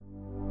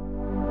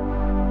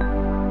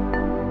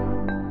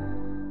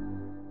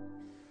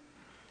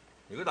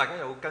果大家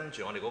有跟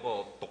住我哋嗰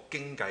個讀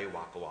經計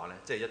劃嘅話呢，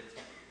即係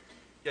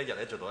一日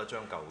咧就讀一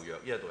章舊約，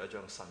一日讀一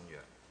章新約。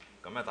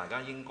咁啊，大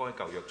家應該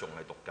舊約仲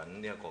係讀緊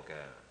呢一個嘅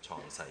創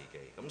世記，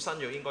咁新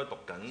約應該讀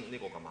緊呢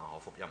個嘅馬可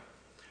福音。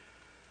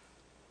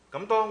咁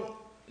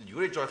如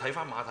果你再睇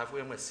翻馬太福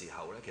音嘅時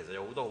候呢，其實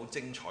有好多好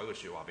精彩嘅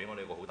説話俾我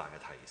哋一個好大嘅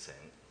提醒。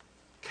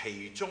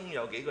其中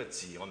有幾個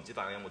字我唔知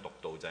大家有冇讀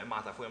到，就喺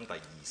馬太福音第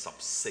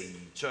24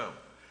章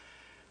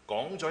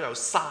講咗有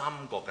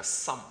3個嘅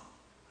心。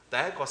第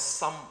一個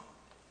心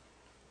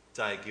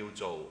就係叫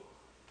做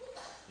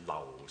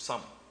留心，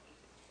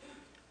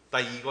第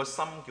二個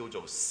心叫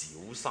做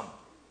小心，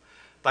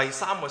第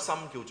3個心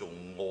叫做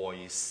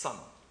愛心。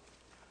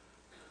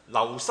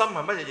留心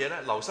係乜嘢嘢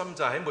呢？留心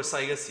就係喺末世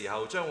嘅時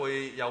候，將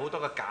會有好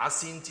多嘅假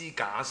先知、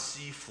假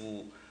師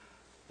傅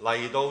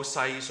嚟到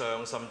世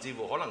上，甚至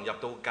乎可能入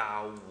到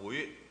教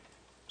會，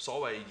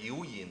所謂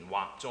妖言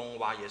惑眾，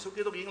話耶穌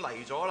基督已經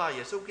嚟咗啦，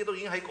耶穌基督已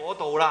經喺嗰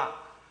度啦，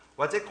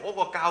或者嗰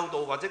個教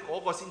導，或者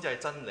嗰個先至係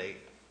真理。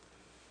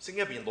聖經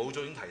入邊老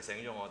早已經提醒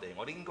咗我哋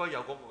應該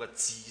有嗰個嘅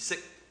知識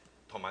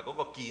同埋嗰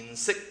個見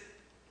識。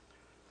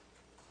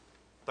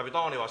特別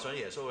當我哋話信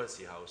耶穌嘅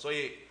時候，所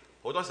以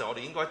好多時候我哋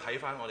應該睇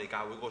翻我哋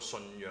教會嗰個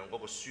信仰嗰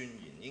個宣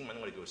言，英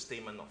文我哋叫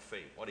Statement of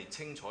Faith。我哋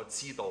清楚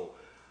知道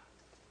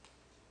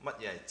乜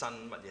嘢係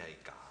真，乜嘢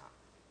係假。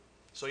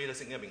所以咧，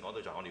聖經入邊講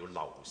到就係我哋要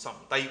留心。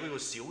第二個叫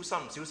小心，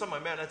小心係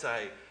咩呢？就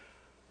係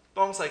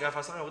當世界發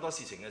生好多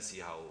事情嘅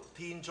時候，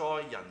天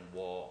災人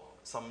禍，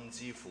甚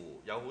至乎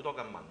有好多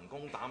嘅民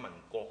攻打民，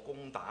國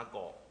攻打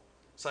國，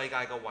世界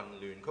嘅混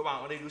亂。佢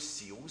話我哋要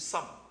小心，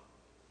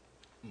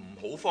唔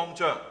好慌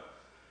張，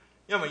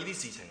因為呢啲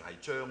事情係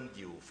將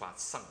要發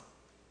生。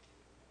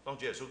當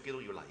主耶穌基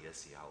督要嚟嘅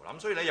時候，咁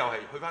所以咧又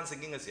係去翻聖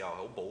經嘅時候係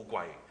好寶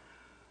貴。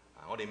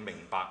我哋明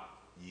白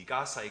而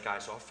家世界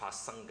所發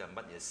生嘅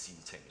乜嘢事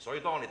情，所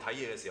以當我哋睇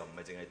嘢嘅時候，唔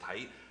係淨係睇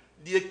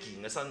呢一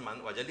件嘅新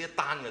聞，或者呢一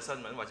單嘅新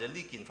聞，或者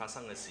呢件發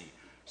生嘅事。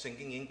聖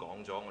經已經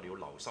講咗，我哋要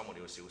留心，我哋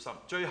要小心。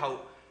最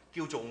後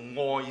叫做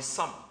愛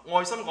心，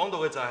愛心講到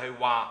嘅就係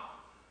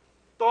話，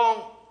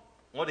當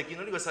我哋見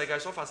到呢個世界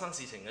所發生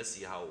事情嘅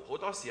時候，好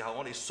多時候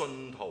我哋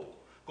信徒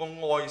個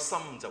愛心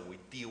就會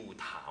凋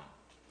淡。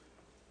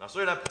所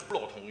以咧，保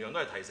羅同樣都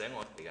係提醒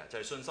我哋嘅，就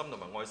係信心同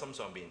埋愛心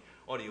上邊，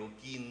我哋要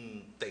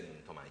堅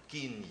定同埋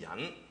堅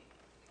忍。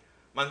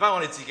問翻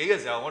我哋自己嘅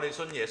時候，我哋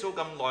信耶穌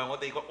咁耐，我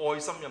哋個愛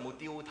心有冇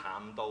凋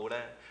淡到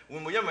呢？會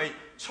唔會因為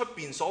出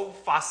邊所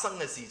發生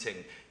嘅事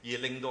情而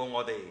令到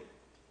我哋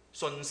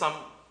信心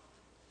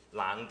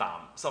冷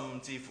淡，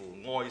甚至乎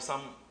愛心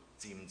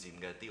漸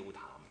漸嘅凋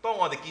淡？當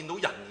我哋見到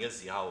人嘅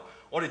時候，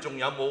我哋仲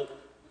有冇？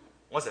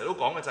我成日都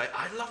講嘅就係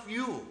I love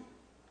you。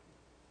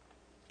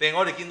定係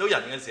我哋見到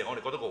人嘅時候，我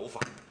哋覺得佢好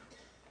煩。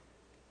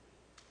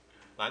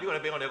呢個咧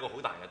俾我哋一個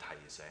好大嘅提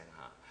醒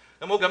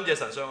嚇。咁好感謝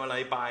神，上個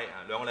禮拜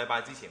2個禮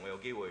拜之前，我有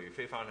機會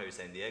飛翻去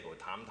San Diego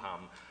探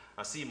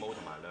阿師母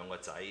同埋2個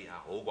仔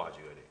好掛住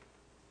佢哋。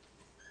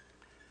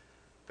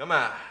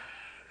咁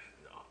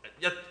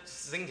一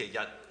星期日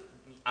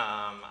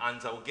晏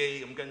晝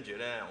機，咁跟住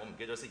咧，我唔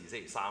記得咗星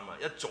期3啦，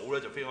一早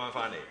咧就飛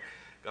翻嚟。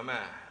咁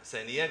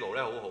San Diego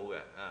咧好好嘅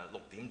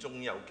，6點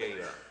鐘有機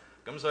㗎啦。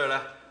咁所以咧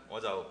我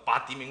就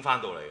8點已經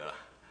翻到嚟㗎啦。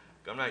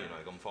咁咧原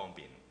來咁方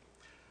便。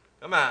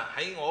咁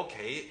喺我屋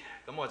企，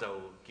咁我就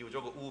叫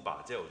咗個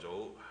Uber， 朝頭早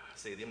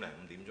4點零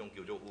5點鐘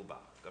叫咗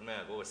Uber。咁咧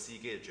嗰個司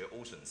機就住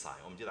喺 Oceanside，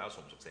我唔知大家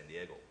熟唔熟San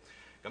Diego。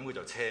咁佢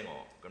就車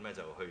我，咁咧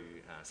就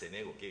去San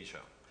Diego機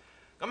場。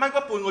咁喺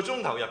嗰半個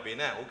鐘頭入邊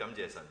咧，好感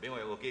謝神俾我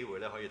有個機會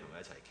咧，可以同佢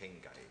一齊傾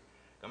偈。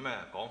咁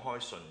講開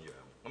信仰，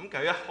咁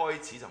佢一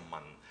開始就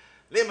問：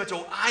你係咪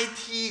做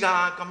IT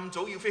㗎？咁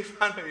早要飛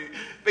翻去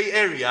Bay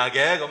Area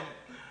嘅？咁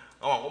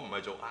我話我唔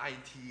係做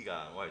IT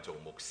㗎，我係做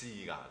牧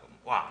師㗎。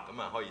哇！咁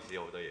開始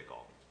有好多嘢講。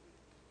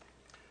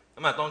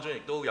咁當中亦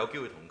都有機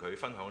會同佢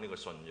分享呢個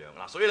信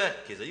仰。所以咧，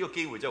其實呢個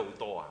機會真係好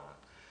多啊。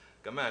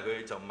咁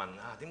佢就問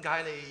點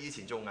解你以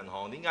前做銀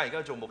行，點解而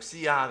家做牧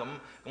師啊？咁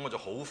我就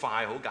好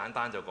快好簡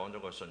單就講咗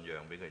個信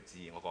仰俾佢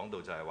知。我講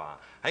到就係話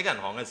喺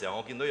銀行嘅時候，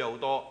我見到有好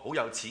多好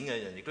有錢嘅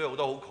人，亦都有好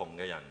多好窮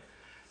嘅人。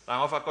但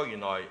我發覺原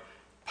來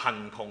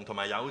貧窮同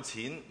埋有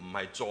錢唔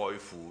係在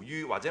乎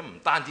於，或者唔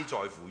單止在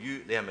乎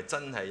於你係咪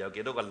真係有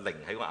幾多個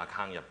零喺個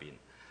account 入邊。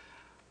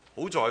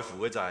好在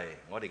乎嘅就係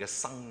我哋嘅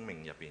生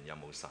命入邊有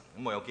冇神。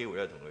咁我有機會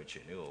咧同佢傳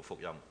呢個福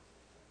音。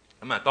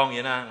咁當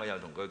然啦，我又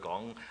同佢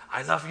講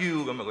I love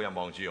you， 咁佢又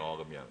望住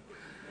我咁樣。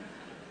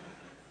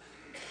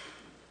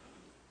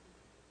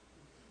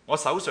我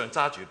手上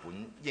揸住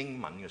本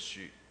英文嘅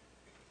書，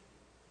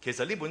其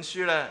實呢本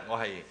書呢，我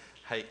係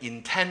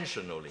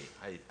intentionally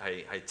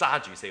係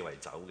揸住四圍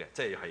走嘅，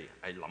即係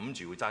諗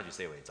住會揸住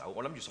四圍走。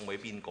我諗住送俾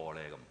邊個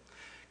呢？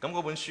咁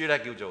嗰本書呢，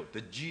叫做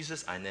The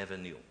Jesus I Never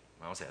Knew。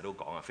我成日都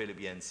講Philip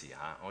Yancey，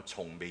我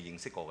從未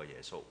認識過嘅耶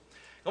穌。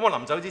咁我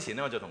臨走之前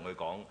呢，我就同佢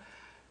講：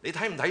你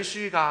睇唔睇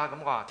書㗎？咁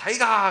我話睇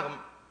㗎。咁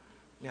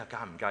你話介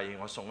唔介意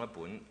我送一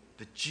本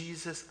The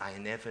Jesus I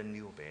Never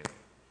Knew 俾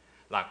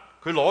你？嗱，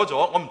佢攞咗，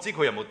我唔知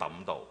佢有冇抌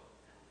到，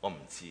我唔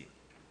知。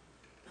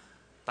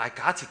但係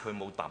假設佢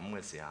冇抌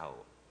嘅時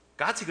候，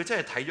假設佢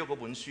真係睇咗嗰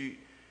本書，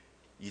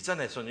而真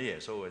係信咗耶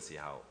穌嘅時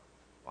候，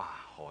哇！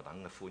何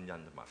等嘅歡欣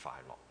同埋快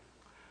樂。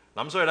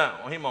咁所以呢，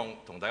我希望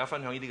同大家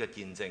分享呢啲嘅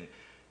見證。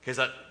其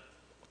實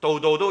度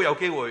度都有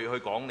機會去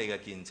講你嘅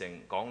見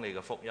證，講你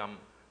嘅福音。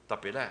特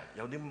別呢，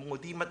有冇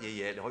啲乜嘢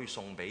嘢你可以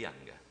送俾人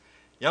嘅？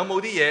有冇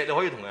啲嘢你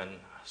可以同人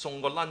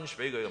送個 lunch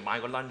俾佢，買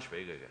個 lunch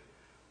俾佢嘅？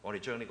我哋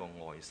將呢個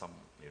愛心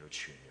嚟到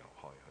傳揚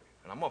開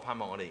去。咁我盼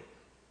望我哋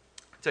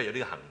即係有呢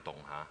個行動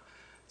嚇，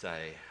就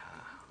係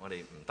我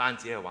哋唔單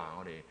止係話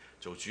我哋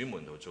做主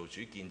門徒、做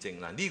主見證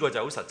嗱，呢個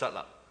就好實質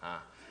啦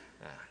嚇。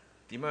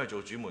點樣去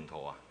做主門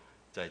徒啊？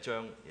就係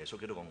將耶穌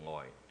基督嘅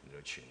愛嚟到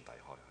傳遞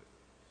開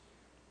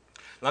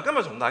去。嗱，今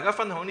日同大家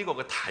分享呢個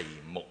嘅題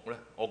目呢，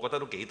我覺得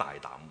都幾大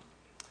膽。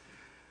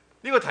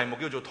呢個題目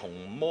叫做同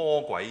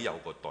魔鬼有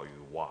個對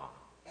話。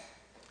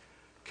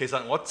其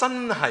實我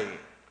真係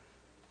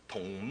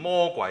同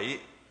魔鬼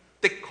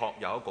的確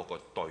有一個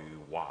對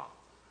話，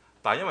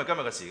但係因為今日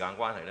嘅時間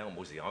關係呢，我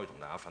冇時間可以同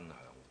大家分享。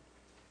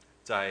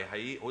就係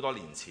喺好多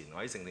年前，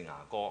我喺聖地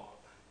牙哥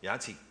有一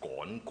次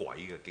趕鬼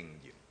嘅經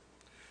驗。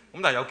咁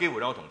但係有機會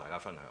咧，我同大家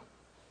分享。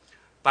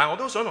但係我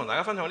都想同大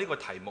家分享呢個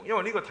題目，因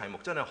為呢個題目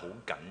真係好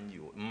緊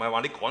要。唔係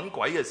話你趕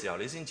鬼嘅時候，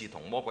你先至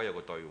同魔鬼有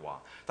個對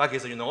話。但係其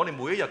實原來我哋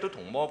每一日都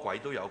同魔鬼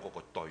都有個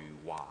對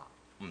話，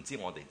唔知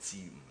我哋知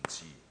唔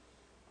知？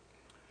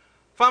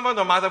翻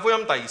到馬太福音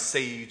第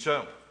4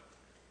章，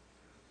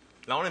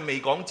嗱，我哋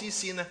未講之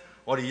先呢，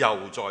我哋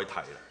又再提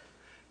啦。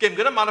記唔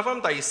記得馬太福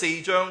音第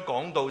4章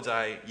講到就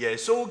係耶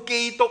穌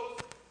基督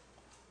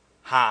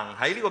行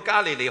喺呢個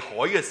加利利海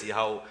嘅時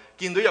候，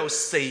見到有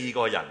4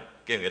個人，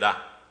記唔記得？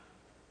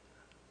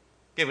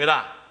記唔記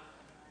得？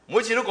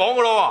每次都講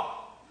噶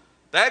咯。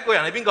第一個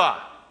人係邊個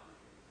啊？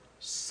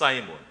西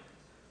門。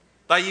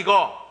第二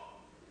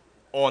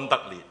個安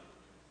德烈。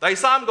第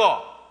三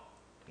個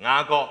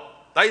雅各。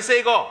第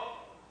四個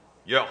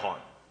約翰。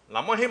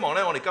嗱，我希望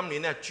咧，我哋今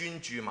年咧專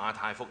注馬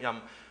太福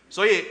音，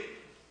所以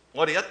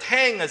我哋一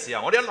聽嘅時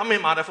候，我哋一諗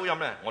起馬太福音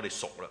咧，我哋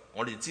熟啦，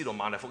我哋知道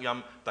馬太福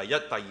音第1、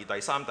第2、第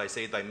3、第4、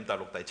第5、第6、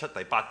第7、第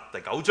8、第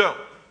9章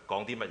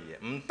講啲乜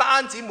嘢？唔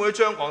單止每一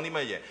章講啲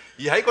乜嘢，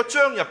而喺個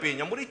章入邊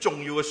有冇啲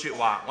重要嘅説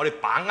話，我哋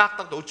把握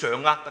得到、掌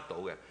握得到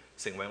嘅，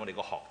成為我哋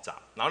個學習。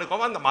嗱，我哋講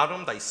翻馬太福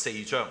音第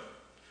4章，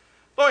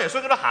當耶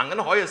穌基督行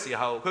緊海嘅時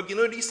候，佢見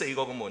到呢4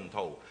個嘅門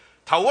徒，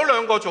頭嗰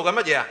2個做緊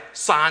乜嘢啊？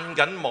散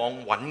緊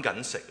網揾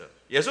緊食啊！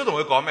耶穌同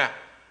佢講咩啊？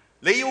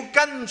你要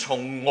跟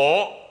從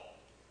我。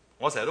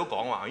我成日都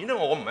講話，因為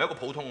我唔係一個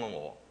普通嘅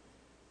我。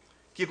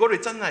結果你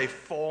真係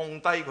放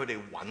低佢哋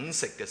揾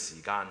食嘅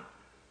時間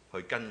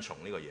去跟從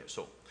呢個耶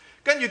穌。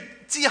跟住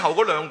之後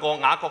嗰2個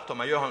雅各同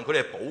埋約翰，佢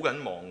哋係補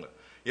緊網嘅。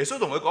耶穌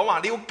同佢講話，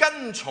你要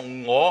跟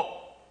從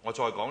我。我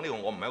再講呢個，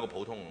我唔係一個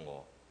普通嘅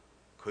我。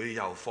佢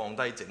又放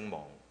低整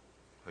網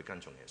去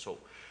跟從耶穌。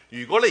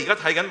如果你而家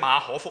睇緊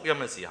馬可福音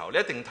嘅時候，你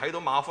一定睇到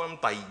馬可福音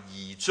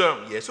第2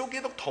章，耶穌基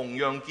督同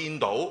樣見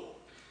到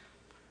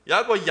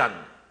有一個人，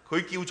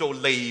佢叫做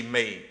利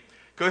未。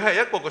佢係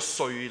一個嘅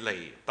稅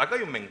吏，大家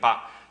要明白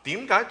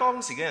點解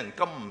當時嘅人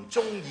咁唔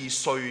中意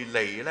稅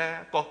吏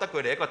呢？覺得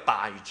佢哋係一個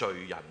大罪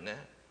人呢？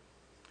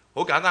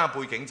好簡單嘅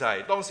背景就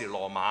係當時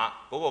羅馬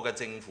嗰個嘅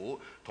政府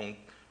同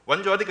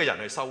揾咗一啲嘅人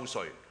去收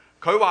稅。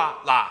佢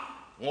話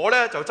嗱，我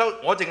呢就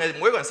我淨係每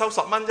一個人收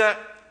10蚊啫，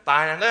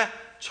但係呢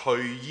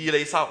隨意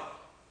你收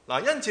嗱。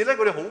因此呢，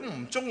佢哋好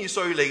唔中意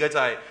稅吏嘅就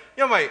係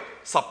因為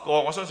10個，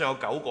我相信有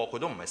9個佢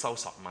都唔係收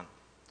10蚊，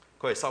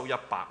佢係收100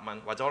蚊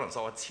或者可能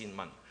收1000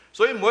蚊。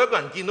所以每一個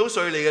人見到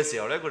稅吏嘅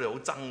時候咧，佢哋好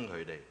憎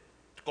佢哋，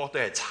覺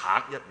得係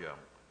賊一樣，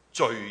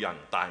罪人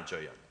大罪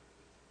人。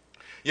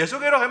耶穌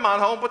基督喺馬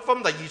太福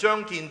音第2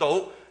章見到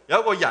有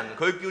一個人，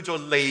佢叫做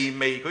利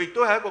未，佢亦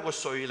都係一個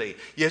稅吏。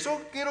耶穌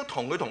基督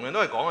同佢同樣都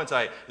係講嘅就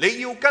係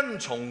你要跟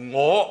從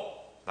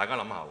我。大家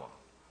諗下喎，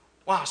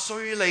哇，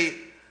稅吏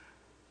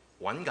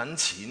揾緊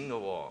錢嘅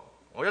喎，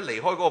我一離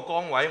開嗰個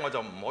崗位我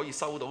就唔可以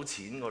收到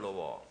錢嘅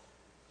咯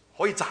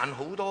喎，可以賺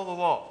好多嘅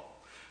喎。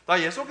但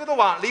係耶穌基督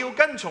話你要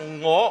跟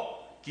從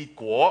我，結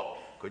果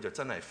佢就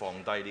真係放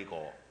低呢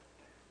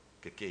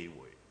個嘅機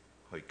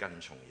會去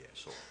跟從耶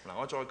穌。嗱，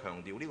我再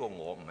強調呢個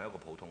我唔係一個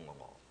普通嘅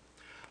我。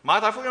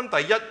馬太福音第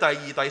1、第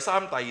2、第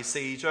3、第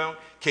4章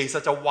其實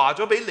就話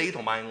咗俾你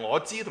同埋我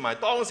知，同埋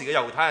當時嘅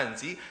猶太人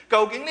知，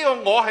究竟呢個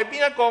我係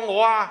邊一個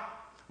我啊？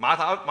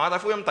馬太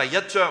福音第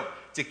1章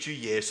藉住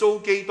耶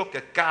穌基督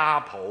嘅家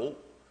譜，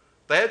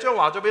第1章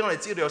話咗俾我哋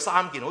知道有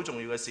3件好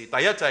重要嘅事。第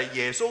一就係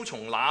耶穌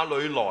從哪裏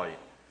來。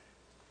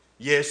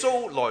耶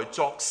穌來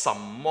作什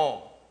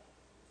麼？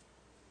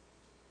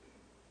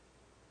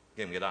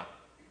記唔記得？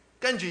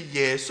跟住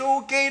耶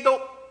穌基督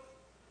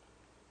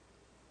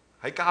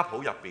喺家譜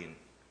入邊，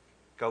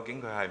究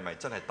竟佢係咪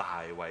真係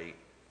大衛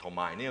同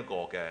埋呢一個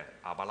嘅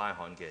亞伯拉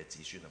罕嘅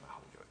子孫同埋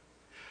後裔？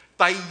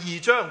第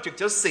2章藉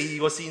咗4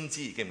個先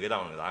知，記唔記得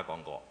我同大家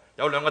講過？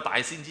有2個大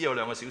先知，有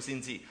2個小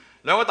先知。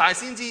2個大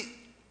先知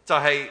就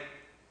係、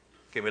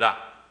記唔記得？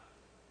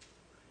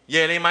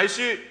耶利米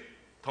書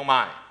同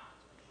埋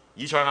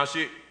以賽亞書。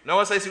2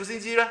個細小先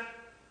知呢，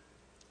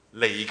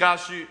彌迦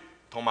書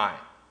同埋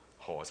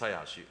何西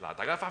阿書。嗱，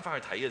大家翻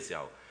去睇嘅時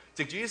候，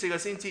藉住呢4個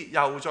先知，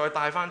又再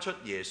帶翻出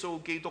耶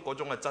穌基督嗰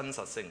種嘅真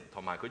實性，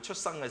同埋佢出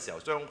生嘅時候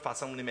將發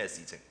生啲咩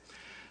事情。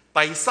第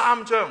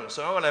3章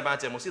上一個禮拜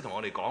謝牧師同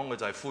我哋講嘅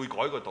就係悔改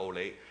嘅道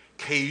理，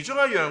其中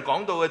一樣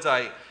講到嘅就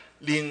係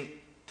連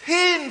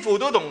天父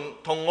都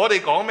同我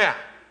哋講咩啊？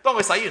當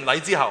佢洗完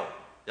禮之後，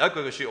有一句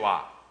嘅説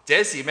話，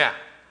這是咩啊？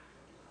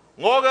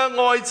我嘅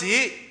愛子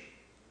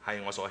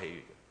係我所喜悅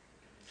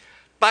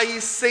嘅。第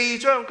4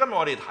章今日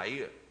我哋睇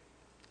嘅，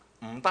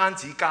唔單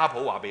止家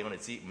譜話俾我哋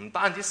知，唔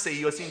單止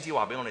4個先知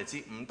話俾我哋知，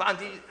唔單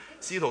止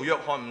使徒約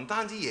翰，唔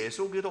單止耶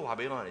穌基督話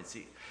俾我哋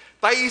知。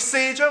第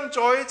4章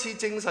再一次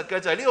證實嘅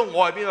就係呢個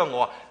我係邊個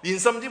我啊？連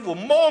甚至乎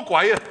魔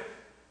鬼啊，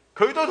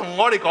佢都同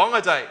我哋講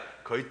嘅就係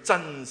佢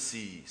真是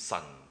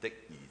神的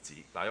兒子。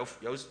嗱，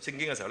有聖經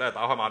嘅時候咧，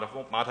打開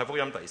馬太福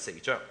音第4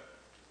章。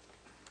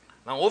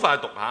嗱，我好快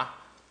讀下，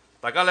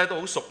大家咧都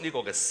好熟呢個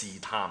嘅試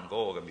探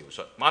嗰個嘅描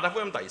述。馬太福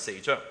音第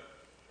4章，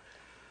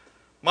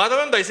馬太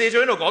福音第4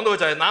章呢度講到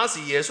就係那時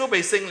耶穌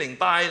被聖靈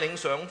帶領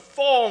上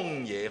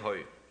荒野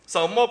去，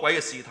受魔鬼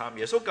嘅試探。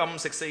耶穌禁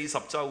食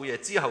40晝夜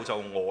之後就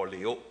餓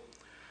了。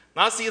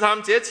那試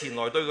探者前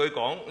來對佢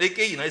講：你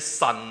既然係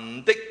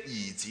神的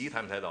兒子，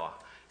睇唔睇到啊？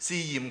試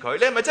驗佢，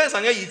你係咪真係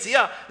神嘅兒子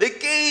啊？你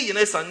既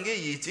然係神嘅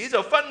兒子，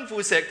就吩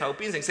咐石頭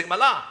變成食物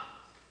啦。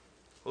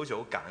好似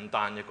好簡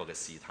單一個嘅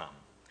試探。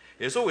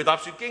耶穌回答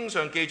說：經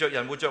上記着，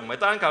人活着唔係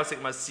單靠食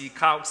物，是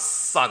靠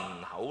神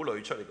口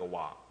裏出嚟嘅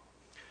話。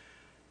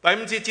第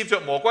5節，接着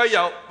魔鬼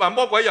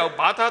又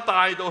把他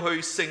帶到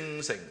去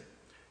聖城，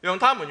讓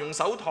他們用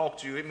手托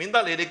住，免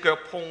得你哋腳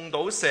碰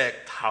到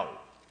石頭。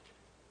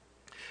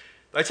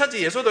第7節，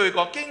耶穌對佢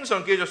講：經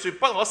上記着說，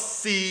不可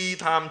試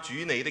探主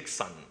你的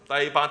神。第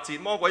8節，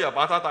魔鬼又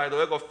把他帶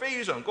到一個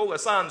非常高嘅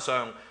山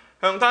上，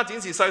向他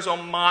展示世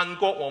上萬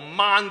國和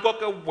萬國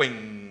嘅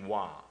榮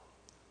華，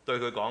對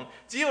佢講：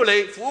只要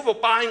你俯伏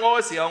拜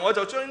我嘅時候，我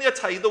就將呢一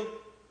切都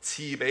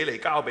賜俾你，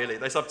交俾你。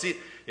第10節，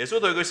耶穌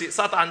對佢說：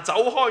撒旦走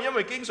開，因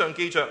為經上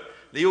記着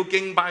你要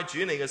敬拜主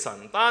你嘅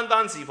神，單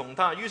單侍奉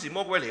他。於是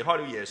魔鬼離開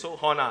了耶穌，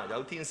看啊，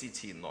有天使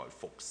前來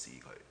服侍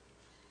佢。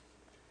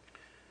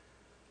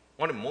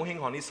我哋唔好輕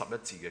看呢11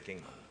字嘅經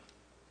文，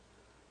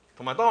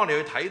同埋當我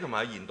哋去睇同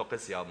埋去研讀嘅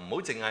時候，唔好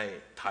淨係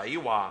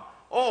睇話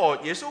哦，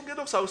耶穌基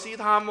督受試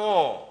探喎，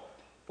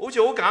好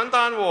似好簡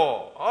單喎，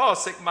哦，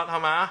食物係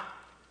咪啊？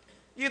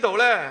呢度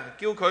呢，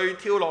叫佢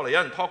跳落嚟，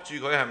有人托住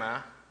佢係咪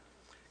啊？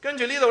跟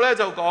住呢度呢，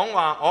就講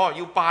話哦，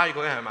要拜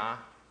佢係咪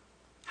啊？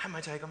係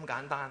咪就係咁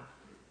簡單？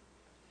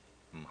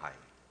唔係。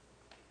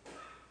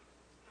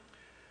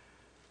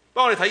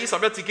當我哋睇呢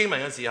11節經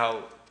文嘅時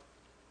候，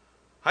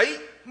喺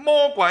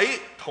魔鬼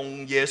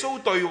同耶穌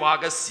對話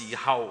嘅時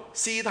候，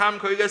試探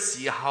佢嘅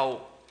時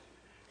候，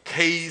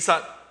其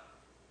實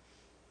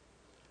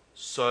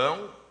想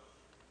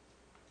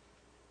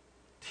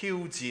挑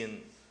戰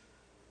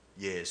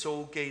耶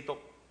穌基督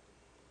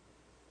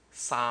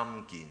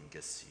3件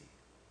嘅事。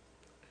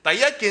第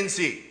一件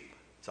事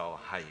就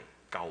係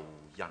救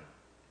恩，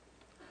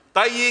第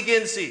2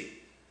件事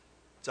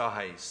就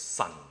係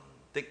神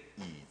的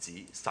兒子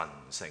神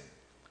性，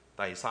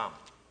第3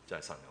就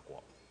係神嘅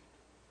國。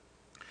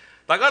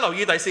大家留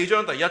意第4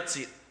章第1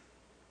節，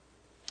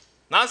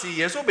那時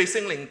耶穌被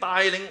聖靈帶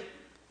領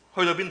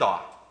去到邊度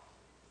啊？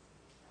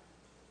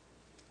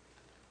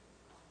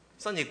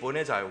新譯本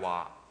呢就係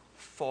話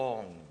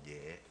荒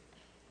野。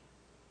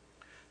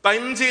第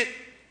5節，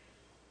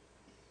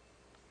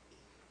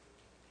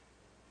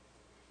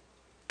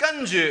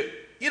跟住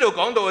呢度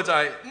講到嘅就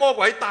係魔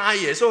鬼帶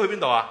耶穌去邊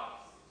度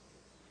啊？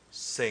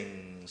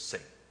聖城。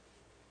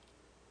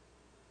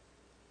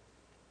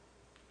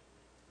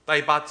第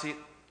8節，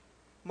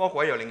魔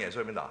鬼又領耶穌去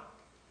邊度啊？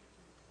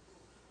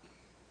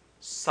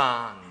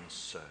山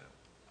上。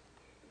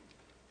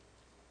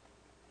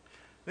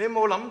你有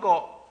冇諗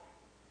過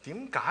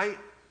點解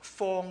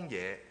荒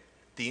野？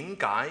點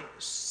解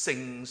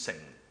聖城？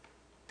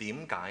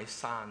點解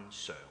山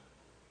上？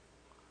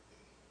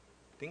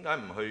點解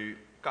唔去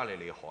加利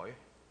利海？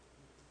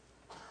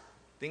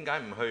點解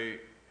唔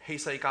去希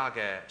西家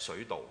嘅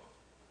水道？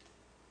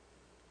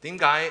點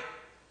解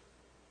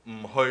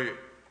唔去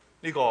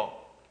呢個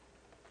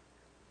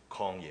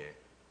曠野？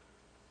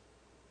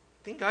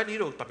點解呢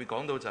度特別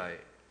講到就係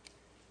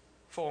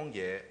荒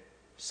野、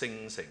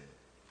聖城、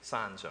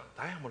山上？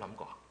大家有冇諗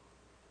過啊？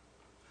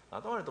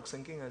嗱，當我哋讀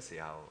聖經嘅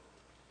時候，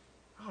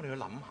我哋去諗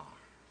下，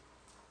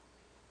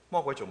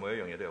魔鬼做每一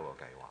樣嘢都有個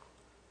計劃。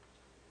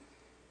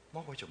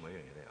魔鬼做每一樣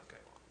嘢都有計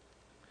劃。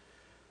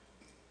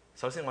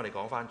首先我哋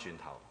講返轉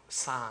頭，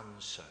山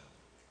上，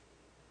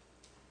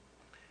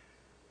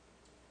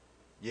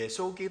耶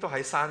穌基督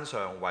喺山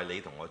上為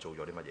你同我做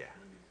咗啲乜嘢？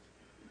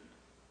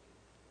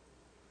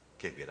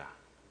記唔記得？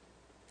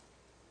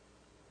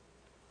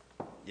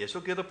耶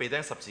穌基督被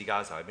釘十字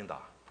架嘅時候喺邊度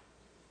啊？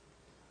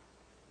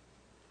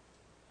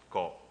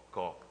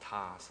各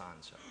他山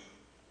上。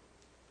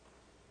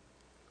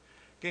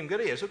記唔記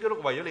得耶穌基督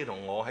為咗你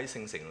同我喺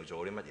聖城度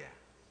做啲乜嘢？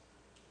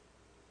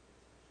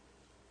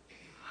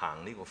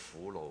行呢個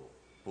苦路，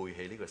背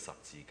起呢個十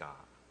字架，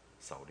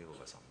受呢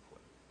個嘅審判。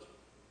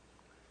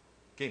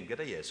記唔記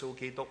得耶穌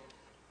基督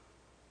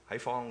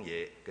喺荒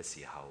野嘅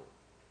時候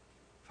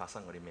發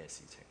生過啲咩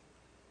事情？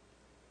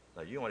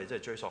嗱，如果我哋真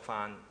係追溯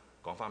翻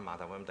講翻馬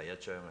太福音第1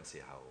章嘅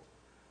時候，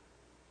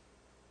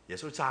耶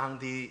穌爭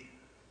啲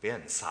俾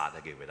人殺啊！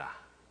記唔記得啊？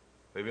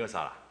俾邊個殺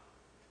啊？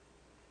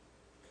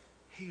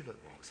希律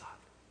王殺。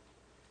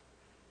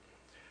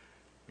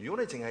如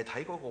果你淨係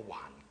睇嗰個環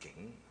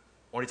境，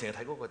我哋淨係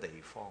睇嗰個地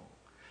方，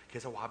其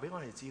實話俾我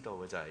哋知道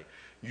嘅就係，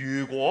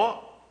如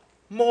果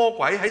魔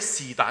鬼喺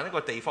是但一個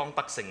地方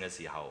得勝嘅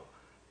時候，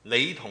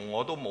你同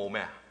我都冇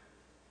咩啊？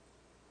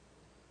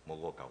冇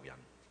嗰個救恩，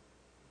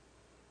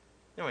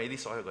因為呢啲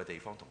所有嘅地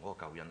方同嗰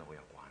個救恩都好有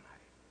關係。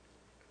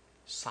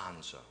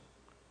山上、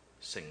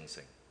聖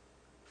城、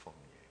荒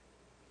野。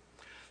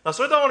嗱，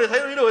所以當我哋睇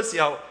到呢度嘅時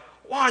候，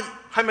哇，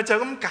係咪就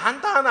咁簡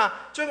單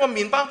啊？將個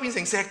麵包變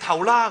成石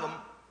頭啦咁？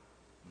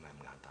唔係咁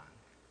簡單。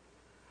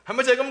係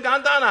咪就係咁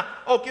簡單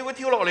啊？哦，叫佢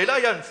跳落嚟啦，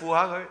有人扶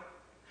下佢。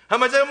係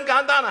咪就係咁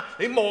簡單啊？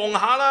你望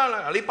下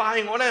啦，你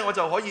拜我咧，我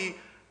就可以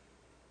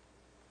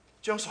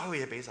將所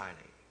有嘢俾晒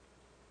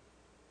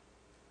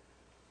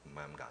你。唔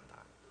係咁簡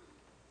單。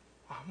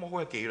哇！魔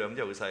鬼嘅伎倆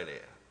真係好犀利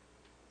啊！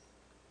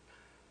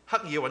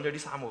刻意揾咗呢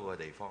3個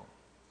地方。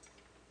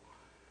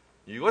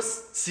如果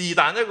是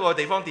但一個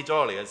地方跌咗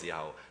落嚟嘅時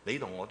候，你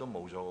同我都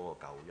冇咗嗰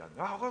個救恩。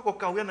啊，嗰個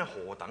救恩係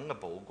何等嘅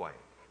寶貴！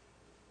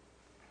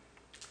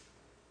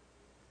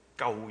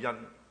救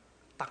恩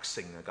得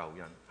勝嘅救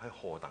恩係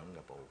何等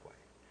嘅寶貴！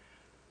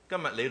今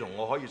日你同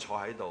我可以坐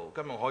喺度，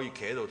今日可以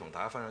企喺度同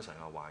大家分享神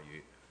嘅話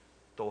語，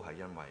都係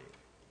因為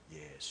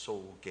耶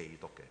穌基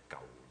督嘅救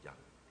恩。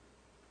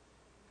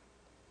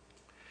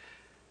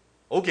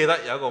我好記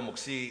得有一個牧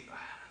師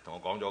同我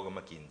講咗咁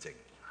嘅見證。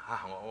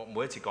我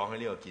每一次講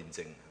起呢個見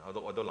證，我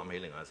都諗起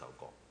另外一首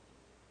歌。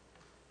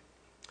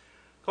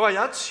佢話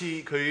有一次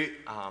佢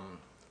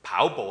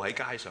跑步喺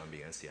街上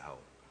面嘅時候，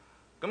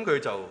咁佢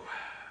就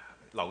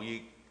留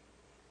意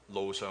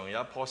路上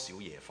有一棵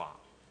小野花，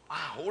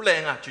好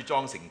靚啊，茁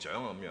壯成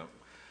長啊咁樣。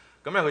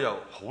咁咧佢就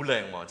好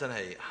靚喎，真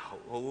係好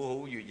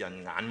悅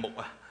人眼目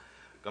啊。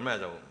咁咧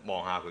就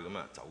望下佢，咁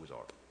啊走咗。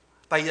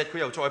第二日佢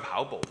又再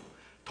跑步，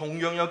同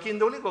樣又見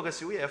到呢個嘅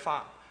小野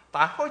花，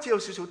但係開始有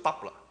少少耷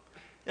啦。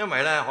因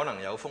為咧可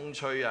能有風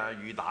吹啊、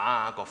雨打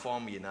啊、各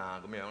方面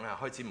啊咁樣咧，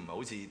開始唔係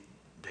好似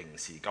平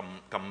時咁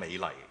美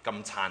麗、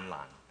咁燦爛，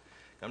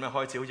咁咧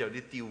開始好似有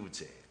啲凋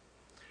謝。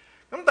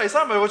咁第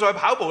3日佢再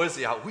跑步嘅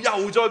時候，佢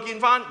又再見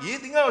翻，咦？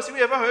點解個小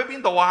野花去咗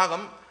邊度啊？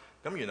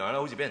咁原來咧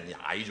好似俾人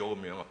踩咗咁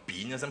樣啊，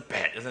扁一聲、劈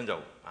一聲就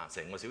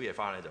成個小野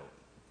花咧就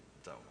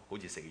好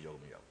似死咗咁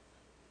樣。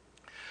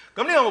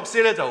咁呢個牧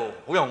師咧就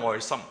好有愛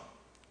心，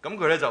咁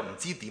佢咧就唔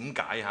知點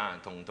解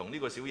同呢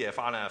個小野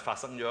花咧發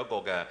生咗一個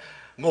嘅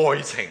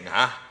愛情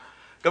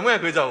咁咧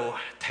佢就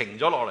停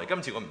咗落嚟。今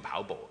次佢唔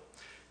跑步，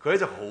佢咧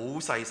就好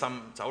細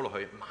心走落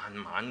去，慢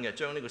慢嘅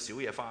將呢個小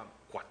野花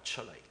掘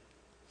出嚟，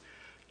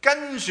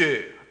跟住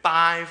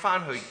帶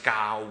翻去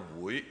教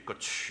會個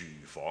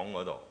廚房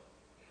嗰度。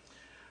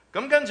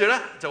咁跟住咧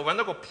就揾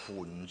一個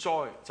盆栽，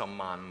就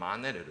慢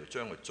慢咧嚟到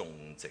將佢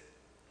種植。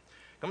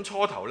咁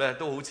初頭咧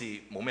都好似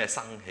冇咩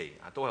生氣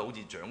都係好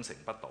似長成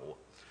不到。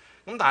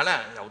咁但係咧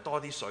又多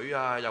啲水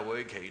啊，又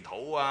會祈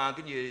禱啊，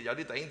跟住有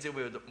啲弟兄姊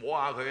妹摸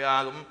下佢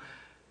啊咁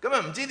啊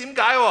唔知點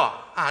解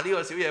喎呢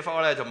個小野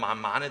花咧就慢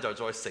慢咧就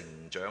再成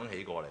長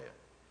起過嚟啊！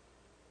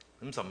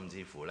咁甚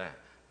至乎咧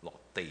落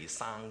地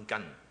生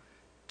根，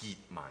結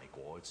埋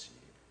果子。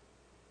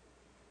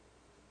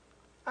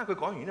佢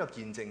講完呢個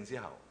見證之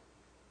後，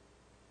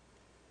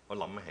我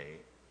諗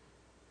起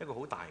一個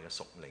好大嘅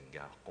屬靈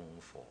嘅功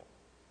課。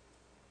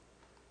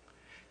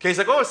其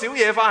實嗰個小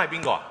野花係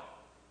邊個啊？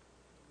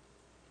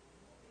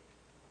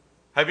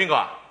係邊個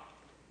啊？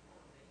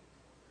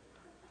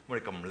乜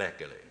你咁叻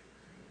嘅你？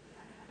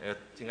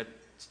點解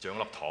獎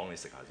粒糖你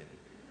食下先？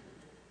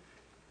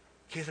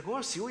其實嗰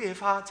個小野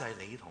花就係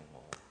你同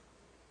我。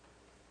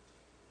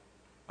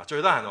最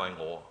得閒就係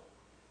我。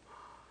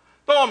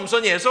當我唔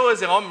信耶穌嘅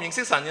時候，我唔認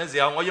識神嘅時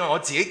候，我以為我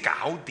自己搞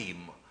掂。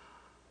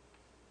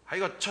喺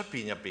個出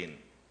邊入邊，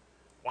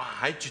哇！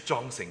喺茁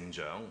壯成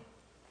長，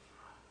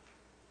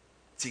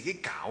自己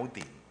搞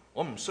掂，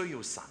我唔需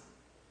要神。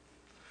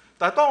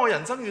但係當我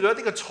人生遇到一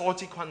啲嘅挫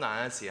折困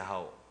難嘅時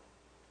候，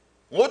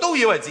我都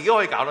以為自己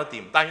可以搞得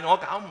掂，但係我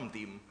搞唔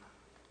掂，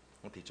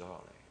我跌咗落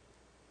嚟。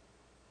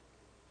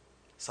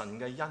神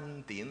嘅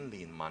恩典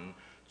憐憫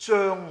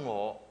將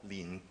我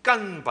連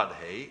根拔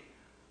起，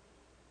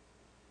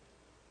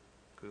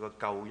佢個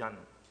救恩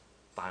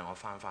帶我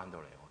翻到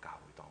嚟我教會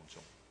當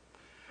中。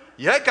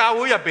而喺教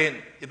會入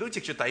邊，亦都藉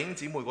住弟兄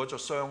姊妹嗰種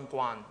相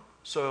關、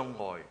相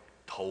愛、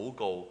禱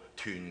告、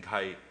團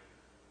契，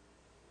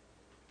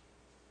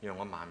讓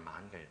我慢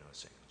慢嘅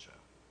成長。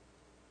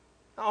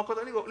但我覺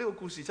得呢個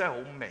故事真係好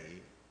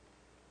美，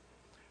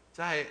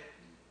就係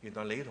原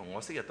來你同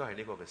我昔日都係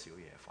呢個嘅小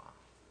野花。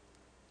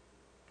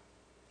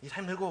你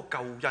睇唔睇嗰個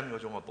救恩嗰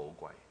種嘅寶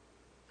貴？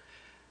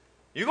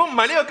如果唔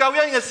係呢個救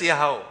恩嘅時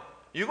候，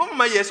如果唔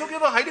係耶穌基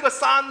督喺呢個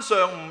山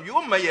上，如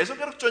果唔係耶穌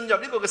基督進入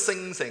呢個嘅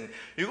聖城，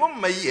如果唔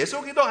係耶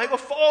穌基督喺個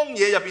荒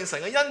野入邊，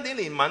神嘅恩典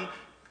憐憫，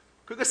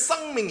佢嘅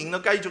生命仍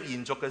然繼續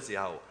延續嘅時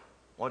候，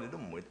我哋都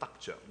唔會得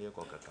着呢一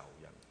個嘅救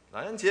恩。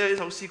嗱，因此呢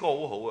首詩歌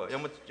好好啊！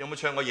有冇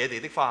唱過《野地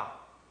的花》？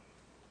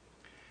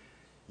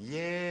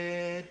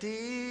野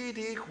地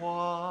的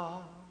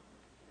花，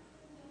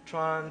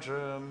穿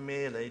着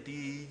美麗的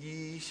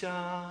衣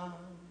裳，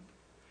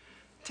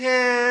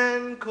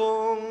天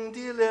空的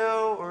鳥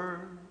兒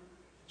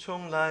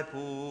從來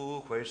不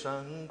會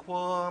生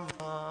光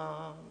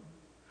芒。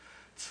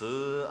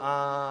慈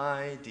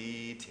愛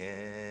的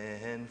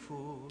天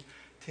父，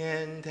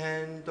天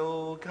天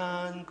都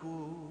看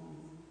顧，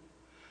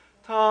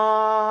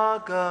他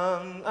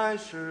更愛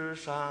世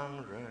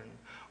上人，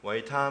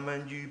為他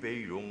們預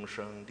備永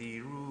生的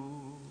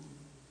路。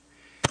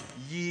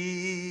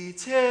一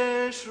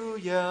切需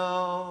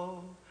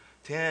要，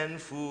天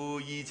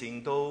父已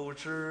經都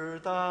知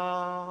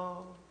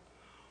道。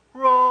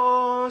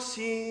若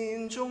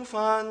心中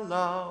煩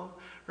惱，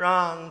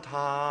讓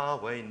他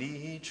為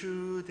你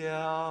除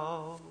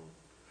掉。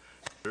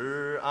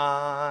慈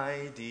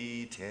愛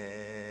的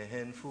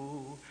天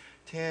父，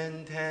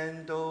天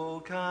天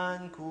都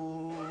看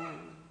顧，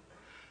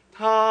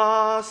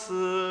他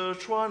是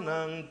全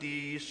能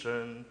的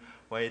神，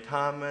為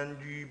他們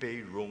預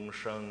備永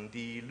生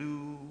的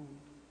路。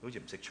好似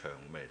唔識唱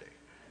咩嚟？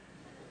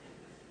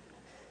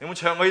有冇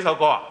唱過呢首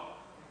歌啊？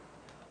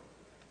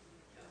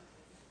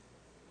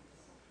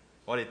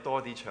我哋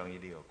多啲唱呢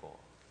啲個歌。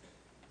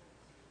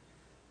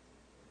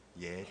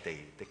野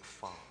地的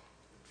花。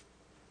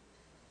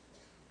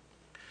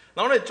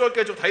嗱，我哋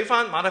再繼續睇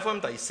返馬太福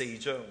音第4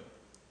章。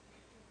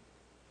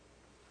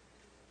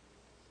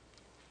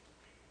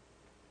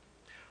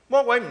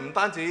魔鬼唔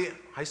單止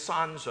喺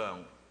山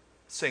上、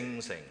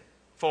聖城、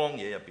荒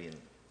野入邊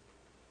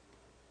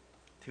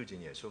挑戰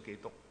耶穌基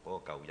督嗰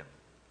個救恩。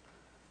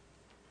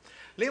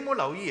你有冇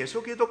留意耶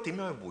穌基督點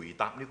樣去回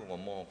答呢個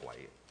魔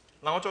鬼？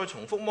嗱，我再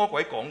重複，魔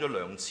鬼講咗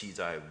2次，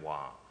就係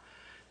話：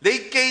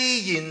你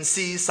既然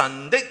是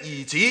神的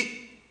兒子，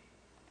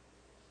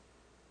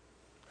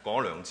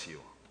講咗2次喎，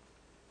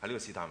喺呢個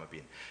試探入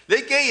邊。你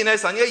既然係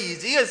神嘅兒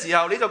子嘅時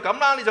候，你就咁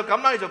啦，你就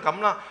咁啦，你就咁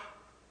啦。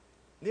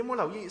你有冇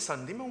留意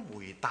神點樣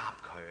回答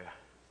佢啊？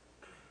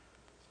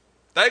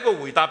第一個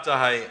回答就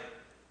係：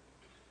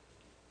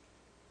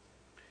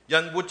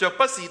人活着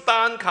不是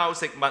單靠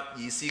食物，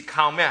而是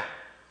靠咩啊？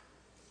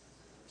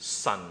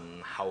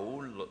神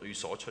口裏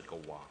所出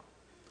嘅話。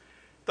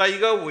第二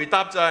個回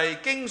答就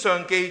係：經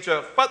上記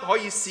着，不可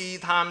以試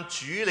探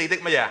主你的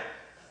乜嘢？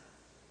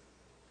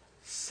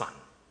神。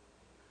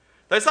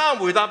第三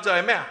個回答就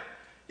係咩啊？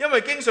因為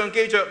經上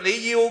記着，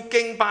你要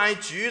敬拜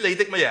主你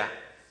的乜嘢？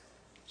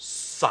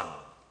神。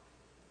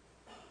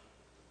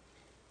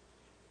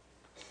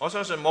我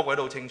相信魔鬼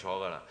都好清楚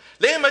㗎啦。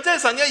你係咪真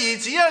係神嘅兒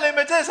子啊？你係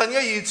咪真係神嘅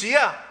兒子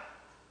啊？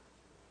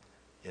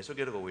耶穌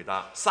基督嘅回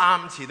答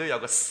3次都有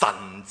個神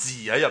字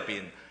喺入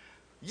邊。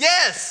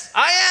Yes,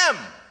 I am。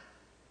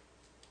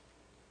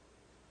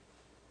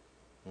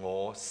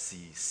我是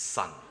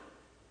神。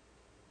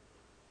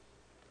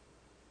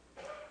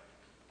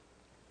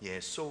耶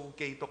穌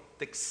基督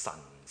的神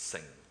性，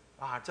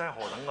真係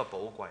何等嘅寶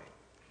貴！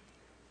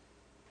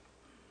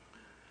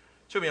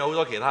出面有好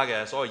多其他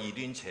嘅所謂異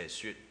端邪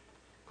說，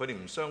佢哋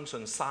唔相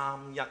信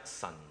三一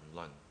神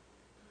論，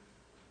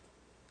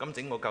咁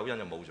整個救恩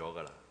就冇咗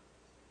㗎啦。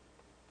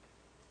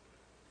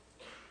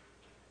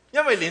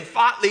因為連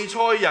法利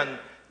賽人、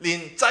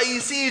連祭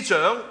司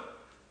長、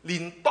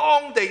連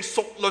當地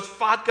屬律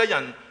法嘅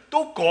人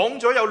都講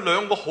咗有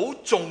2個好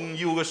重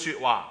要嘅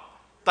說話。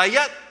第一，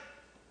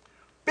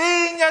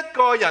邊一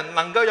個人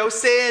能夠有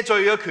赦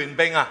罪嘅權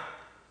柄啊？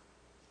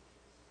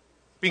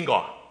邊個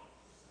啊？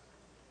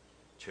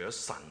除咗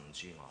神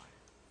之外。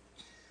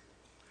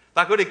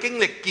但係佢哋經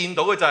歷見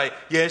到嘅就係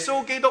耶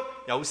穌基督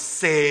有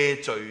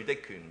赦罪的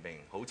權柄，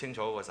好清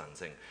楚嗰個神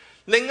性。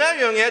另一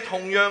樣嘢，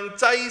同樣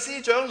祭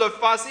司長、律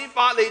法師、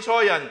法利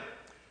賽人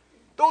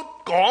都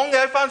講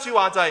嘅一番說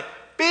話就係：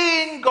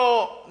邊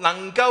個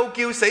能夠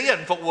叫死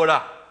人復活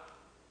啊？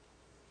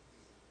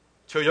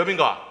除咗邊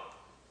個啊？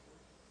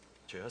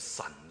除咗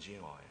神之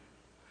外。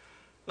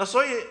嗱，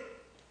所以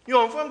約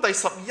翰福音第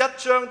11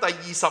章第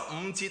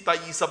25節、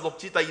第26節、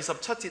第27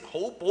節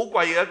好寶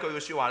貴嘅一句嘅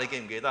說話，你記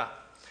唔記得？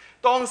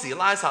當時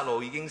拉撒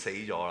路已經死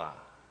咗啦，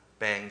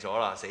病咗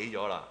啦，死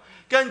咗啦。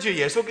跟住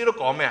耶穌基督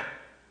講咩啊？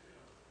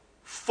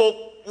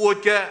復活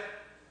嘅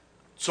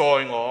在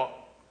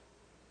我，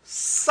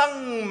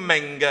生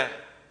命嘅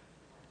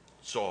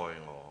在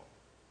我。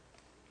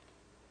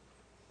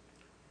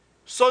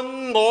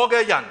信我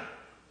嘅人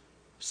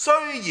雖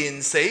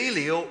然死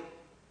了，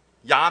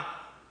也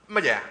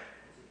乜嘢？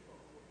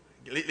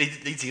你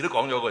自己都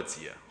講咗個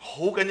字啊，好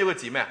緊要個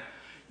字咩？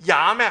也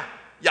咩？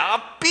也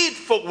必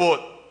復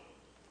活，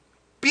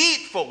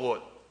必復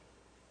活。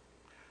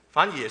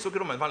反而耶穌基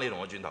督問翻你同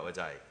我轉頭嘅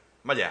就係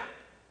乜嘢？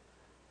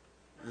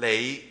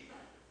你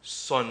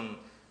信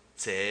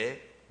這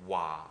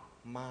話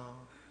嗎？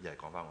又係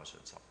講翻我信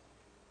心。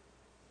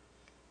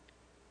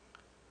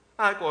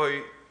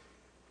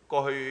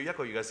過去1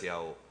個月嘅時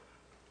候，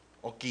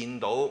我見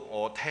到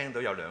我聽到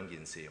有2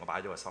件事，我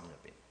擺咗個心入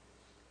邊。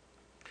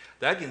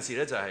第一件事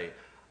咧就係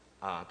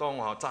當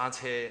我揸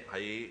車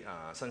喺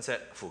Sunset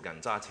附近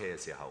揸車嘅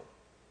時候，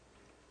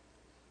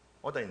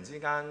我突然之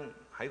間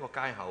喺個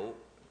街口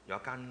有一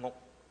間屋，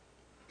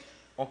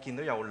我見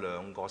到有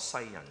兩個西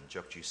人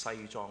着住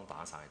西裝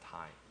打晒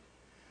呔，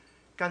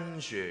跟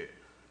住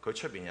佢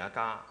出邊有一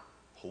架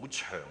好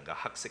長嘅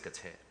黑色嘅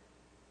車，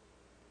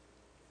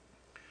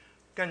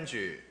跟住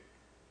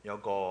有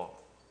個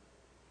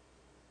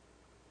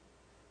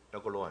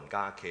老人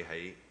家企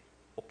喺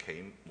屋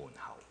企門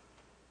口。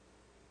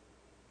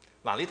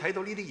嗱，你睇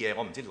到呢啲嘢，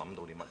我唔知諗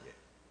到啲乜嘢。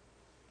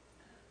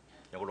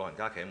有個老人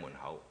家企喺門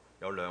口，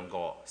有兩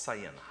個西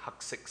人黑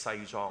色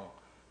西裝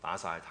打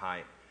晒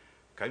呔，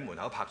佢喺門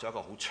口泊咗一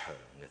個好長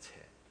嘅車。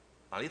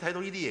嗱，你睇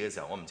到呢啲嘢嘅時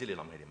候，我唔知你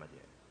諗起啲乜嘢。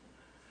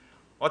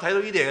我睇到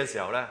呢啲嘢嘅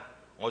時候呢，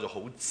我就好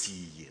自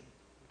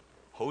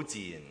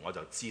然我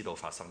就知道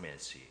發生咩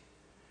事，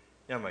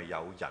因為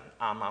有人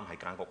啱啱喺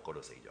間屋嗰度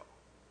死咗。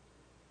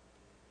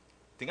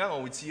點解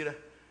我會知呢？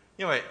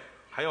因為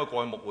喺我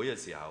過去牧會嘅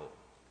時候，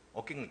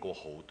我經歷過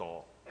好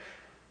多。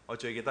我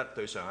最記得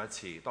對上一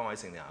次，當我喺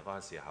聖地牙哥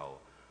嘅時候，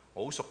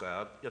我好熟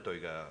嘅一對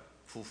嘅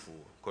夫婦，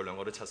佢兩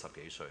個都70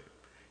幾歲。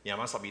夜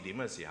晚12點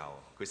嘅時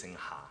候，佢姓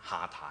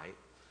夏太，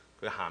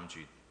佢喊住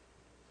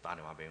打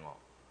電話俾我，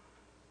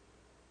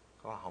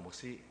佢話：何牧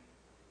師，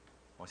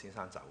我先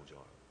生走咗，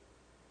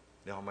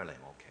你可唔可以嚟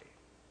我屋企？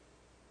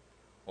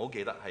我好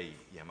記得係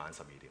夜晚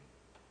12點，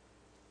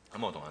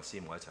咁我同阿師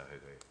母一齊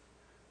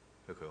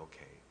去佢屋企。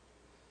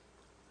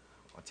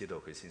我知道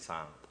佢先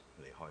生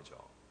離開咗，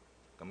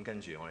咁跟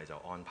住我哋就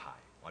安排，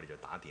我哋就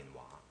打電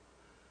話，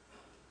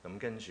咁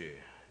跟住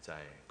就係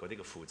嗰啲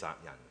嘅負責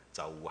人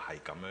就係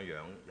咁樣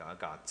有一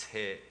架車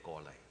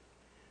過嚟，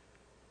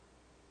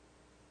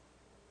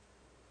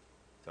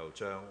就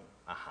將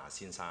阿夏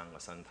先生個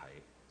身體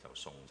就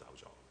送走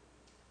咗。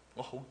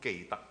我好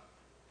記得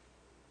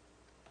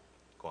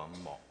嗰一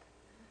幕，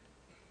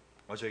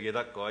我最記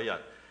得嗰一日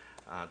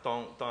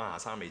當阿夏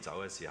生未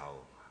走嘅時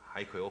候，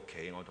喺佢屋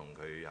企，我同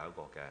佢有一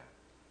個嘅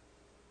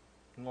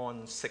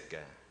安息嘅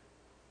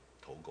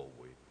禱告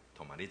會，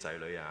同埋啲仔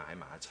女喺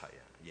埋一齊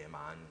夜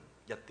晚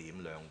1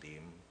點2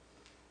點，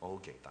我好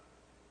記得。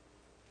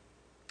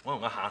我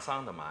同阿夏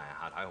生同埋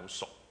夏太好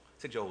熟，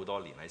識咗好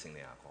多年喺聖地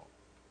牙哥。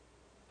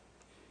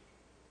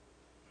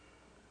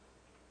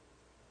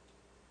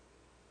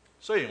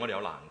雖然我哋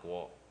有難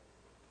過，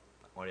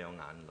我哋有眼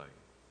淚，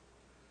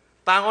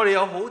但係我哋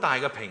有好大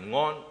嘅平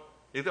安，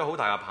亦都有好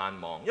大嘅盼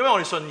望，因為我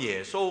哋信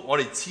耶穌，我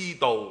哋知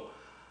道。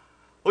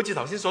好似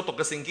頭先所讀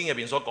嘅聖經入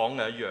邊所講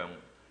嘅一樣，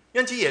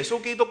因此耶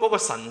穌基督嗰個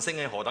神性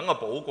係何等嘅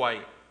寶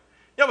貴，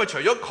因為除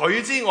咗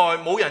佢之外，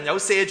冇人有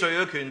赦罪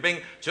嘅權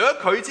柄；除咗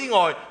佢之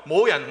外，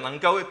冇人能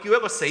夠叫一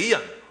個死人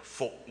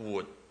復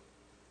活。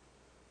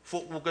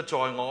復活嘅在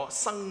我，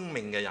生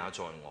命嘅也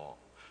在我。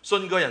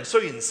信個人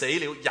雖然死了，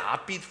也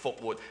必復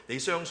活。你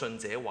相信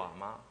這話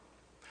嗎？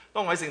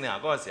當我喺聖地牙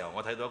哥嘅時候，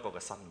我睇到一個嘅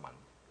新聞。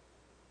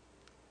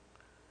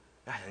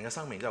人嘅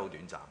生命真係好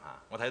短暫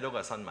嚇！我睇到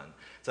個新聞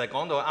就係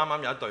講到啱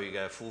啱有一對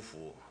嘅夫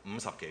婦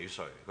50幾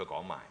歲，佢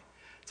講埋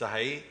就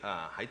喺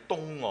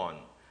東岸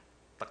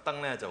特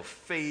登咧就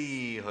飛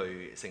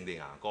去聖地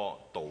牙哥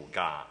度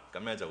假，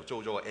咁咧就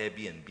租咗個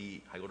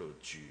Airbnb 喺嗰度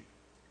住。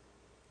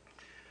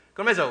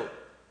咁咧就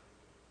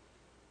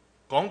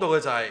講到嘅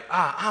就係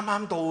啱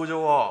啱到啫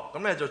喎，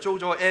咁咧就租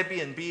咗個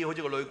Airbnb 好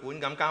似個旅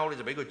館咁，間屋咧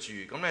就俾佢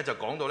住。咁咧就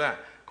講到咧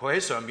佢喺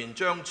上面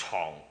張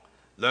床。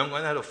兩個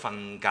人喺度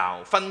瞓覺，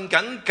瞓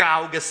緊覺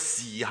嘅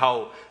時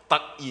候，突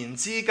然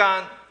之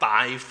間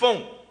大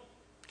風，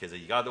其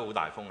實而家都好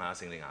大風啊！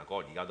聖地牙哥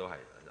而家都係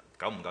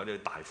久唔久啲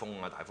大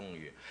風啊、大風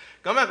雨。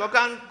咁咧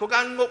嗰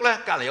間屋咧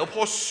隔離有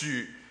棵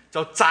樹，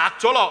就砸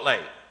咗落嚟。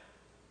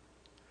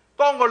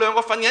當嗰兩個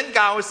瞓緊覺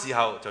嘅時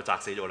候，就砸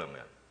死咗兩個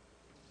人。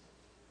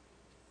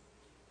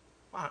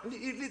哇！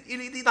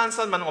呢單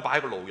新聞我擺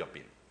喺個腦入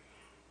邊，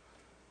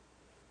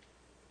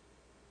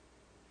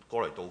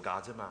過嚟度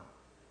假啫嘛。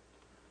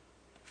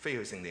飛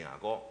去聖地牙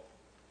哥，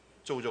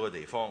租咗個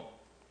地方。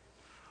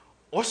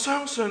我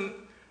相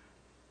信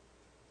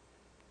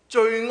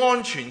最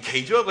安全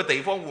其中一個地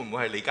方會唔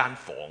會係你間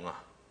房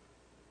啊？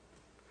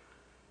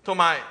同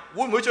埋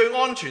會唔會最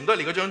安全都係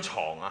你嗰張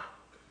牀啊？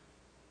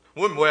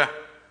會唔會啊？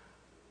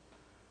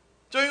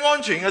最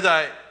安全嘅就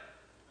係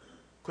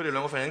佢哋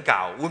兩個瞓緊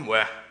覺，會唔會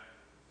啊？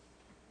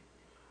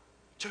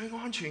最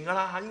安全㗎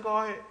啦，應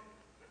該。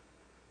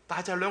但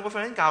係就係兩個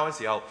瞓緊覺嘅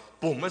時候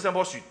，boom一聲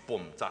棵樹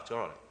，boom砸咗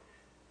落嚟。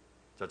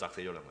就砸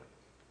死咗兩個人。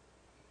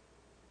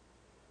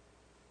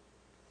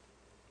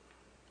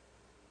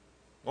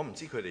我唔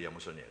知佢哋有冇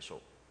信耶穌，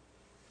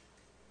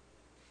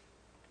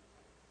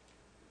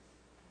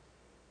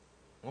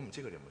我唔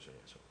知佢哋有冇信耶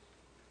穌。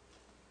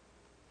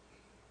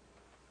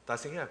但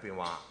係聖經入邊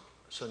話，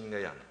信嘅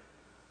人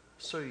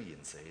雖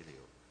然死了，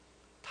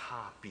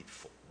他必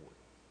復活。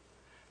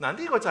嗱，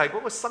呢個就係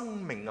嗰個生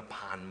命嘅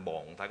盼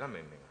望，大家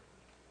明唔明啊？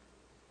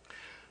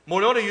無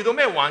論我哋遇到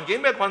咩環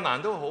境、咩困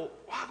難都好，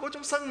哇！嗰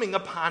種生命嘅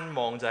盼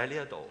望就喺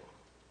呢一度。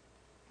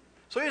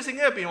所以聖經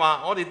入邊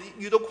話，我哋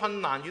遇到困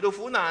難、遇到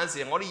苦難嘅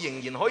時候，我哋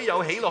仍然可以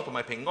有喜樂同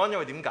埋平安，因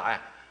為點解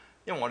啊？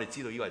因為我哋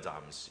知道呢個係暫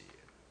時。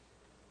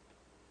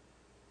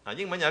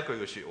英文有一句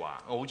嘅説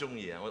話，我好中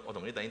意啊！我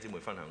同啲弟兄姊妹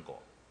分享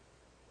過。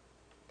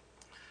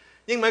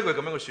英文一句咁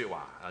樣嘅説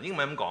話，英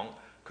文咁講，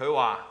佢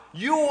話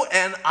You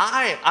and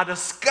I are the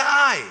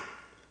sky。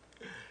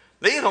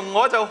你同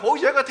我就好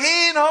似一個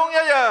天空一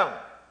樣，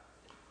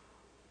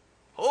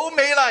好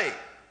美麗、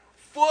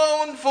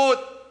寬闊、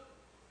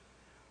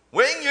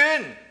永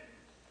遠。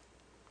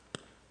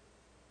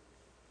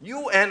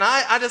You and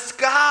I are the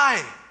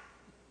sky.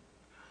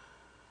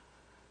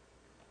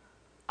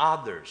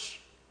 Others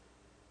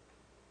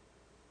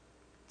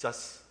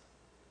just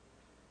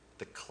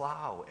the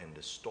cloud and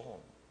the storm。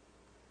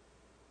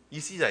意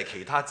思就係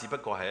其他只不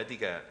過係一啲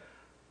嘅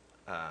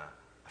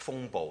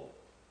風暴，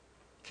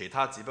其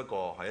他只不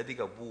過係一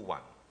啲嘅烏雲。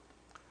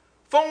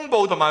風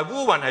暴同埋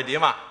烏雲係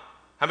點啊？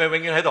係咪永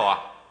遠喺度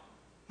啊？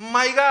唔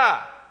係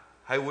㗎，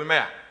係會咩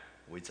啊？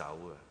會走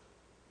嘅。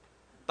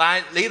但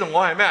係你同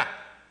我係咩啊？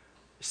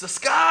 It's the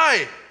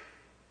sky.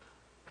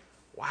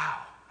 Wow,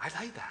 I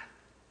like that.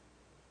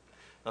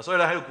 嗱，所以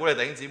咧喺度鼓勵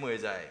弟兄姊妹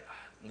就係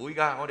會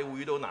㗎，我哋會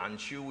遇到難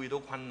處，會遇到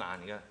困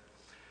難嘅。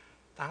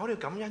但係我哋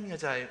感恩嘅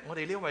就係我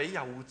哋呢位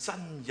又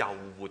真又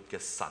活嘅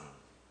神。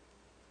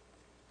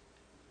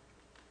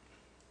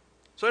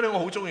所以咧，我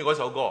好中意嗰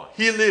首歌《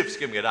He Lives》，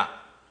記唔記得？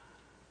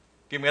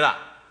記唔記得？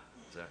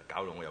真係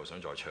搞到我又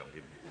想再唱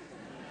添。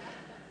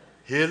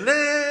He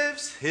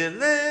lives, He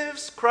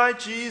lives, Christ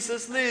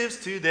Jesus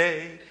lives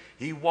today.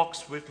 He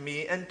walks with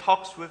me and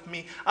talks with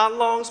me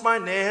along my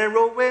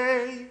narrow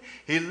way.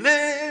 He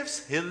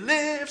lives,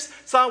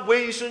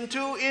 salvation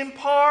to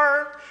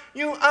impart.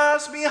 You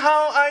ask me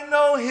how I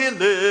know He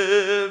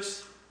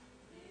lives.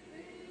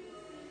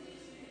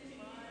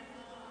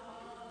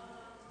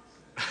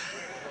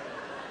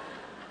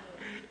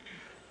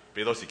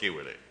 俾多次機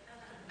會你。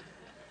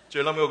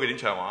最冧嗰句點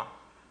唱話？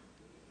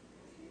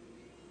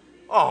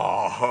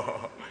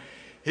哦。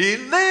He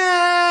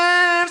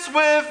lives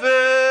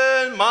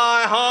within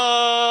my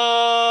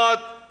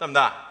heart， 得唔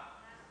得？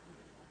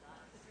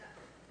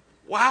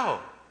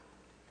哇！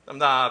得唔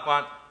得啊，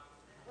關？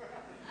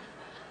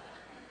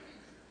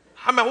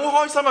係咪好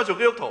開心啊？做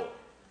基督徒，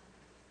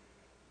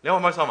你開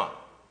唔開心啊？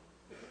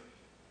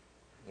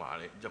哇！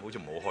你真係好似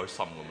唔好開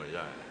心咁啊！真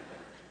係。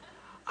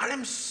I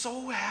am so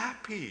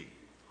happy.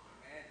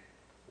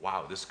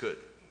 Wow, that's good.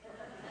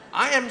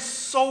 I am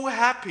so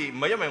happy， 唔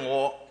係因為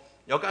我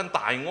有間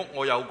大屋，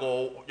我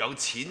有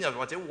錢又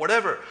或者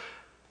whatever，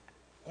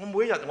 我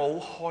每一日我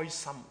好開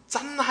心，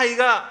真係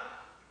㗎，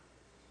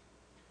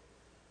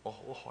我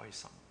好開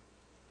心，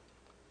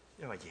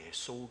因為耶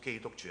穌基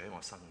督住喺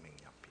我生命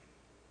入邊，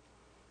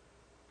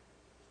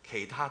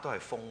其他都係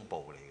風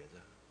暴嚟嘅啫，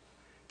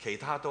其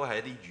他都係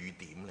一啲雨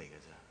點嚟嘅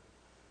啫。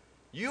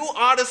You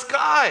are the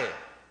sky。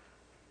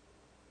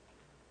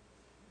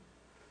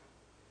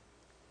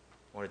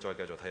我哋再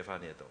繼續睇翻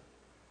呢一度。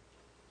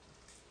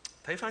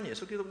睇翻耶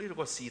穌基督呢度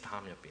個試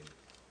探入邊，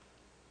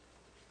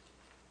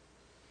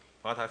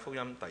馬太福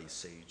音第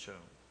4章，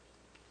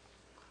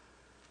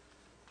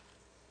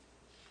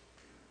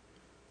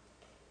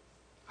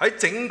喺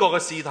整個嘅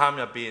試探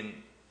入邊，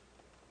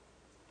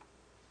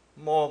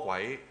魔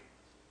鬼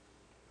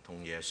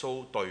同耶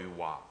穌對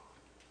話，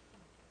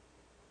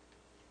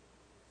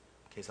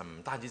其實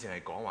唔單止淨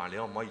係講話你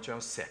可唔可以將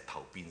石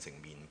頭變成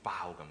麵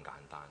包咁簡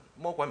單，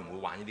魔鬼唔會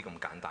玩呢啲咁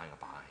簡單嘅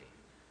把戲。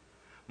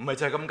唔係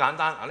就係咁簡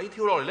單啊！你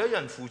跳落嚟咧，有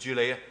人扶住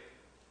你啊！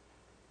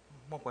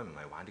魔鬼唔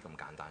係玩啲咁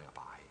簡單嘅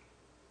把戲。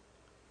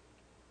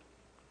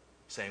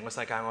成個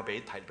世界我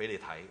俾你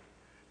睇，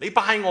你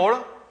拜我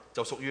啦，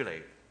就屬於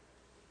你。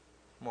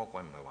魔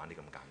鬼唔係玩啲咁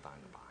簡單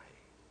嘅把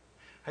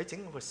戲。喺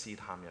整個嘅試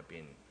探入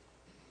邊，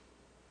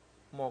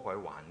魔鬼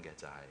玩嘅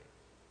就係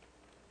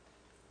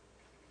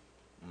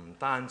唔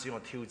單止我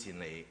挑戰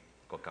你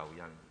個救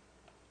恩，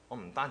我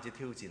唔單止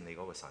挑戰你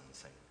嗰個神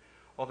性，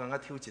我更加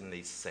挑戰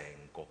你成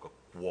個嘅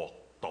國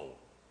度。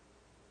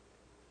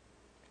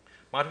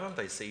馬太福音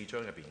第4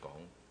章入邊講，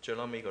最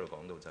後尾嗰度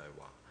講到就係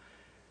話，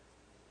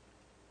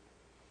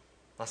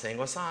嗱，成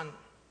個山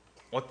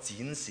我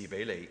展示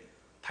俾你，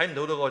睇唔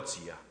到嗰個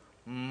字啊，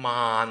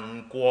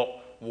萬國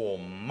和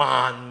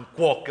萬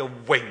國嘅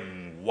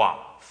榮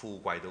華富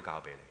貴都交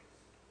俾你。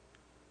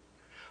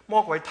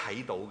魔鬼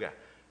睇到嘅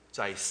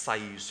就係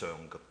世上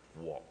嘅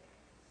國。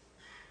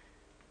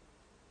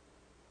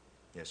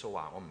耶穌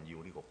話：我唔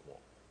要呢個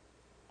國，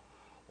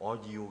我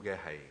要嘅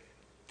係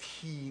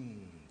天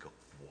嘅國。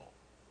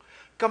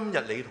今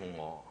日你同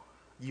我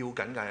要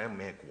緊嘅係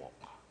咩國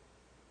啊？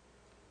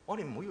我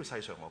哋唔好要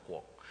世上嘅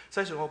國，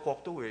世上嘅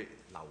國都會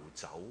流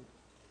走，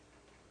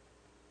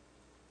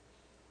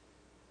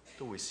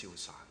都會消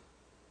散。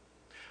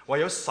唯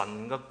有神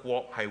嘅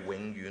國係永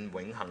遠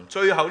永恆。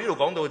最後呢度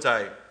講到就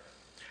係、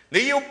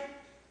你要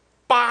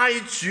拜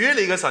主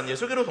你嘅神。耶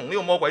穌基督同呢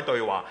個魔鬼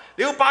對話，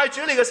你要拜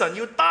主你嘅神，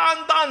要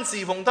單單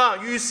侍奉他。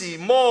於是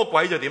魔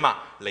鬼就點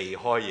啊？離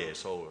開耶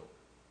穌啦，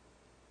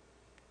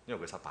因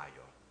為佢失敗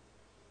咗。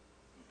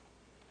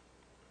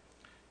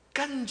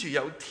跟住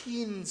有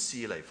天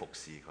使嚟服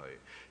侍佢，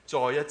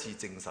再一次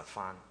證實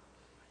翻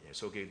耶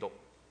穌基督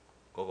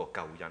嗰個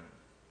救恩，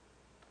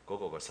嗰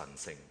個嘅神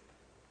性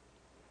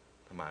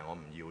同埋我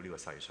唔要呢個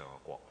世上嘅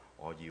國，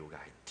我要嘅係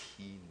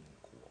天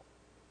國。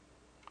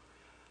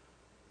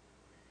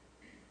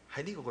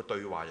喺呢個嘅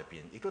對話入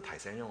邊，亦都提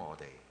醒咗我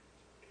哋，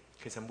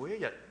其實每一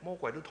日魔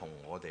鬼都同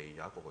我哋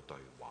有一個嘅對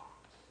話。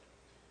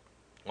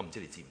我唔知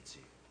你知唔知？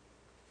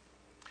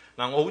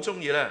嗱，我好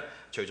中意咧，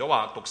除咗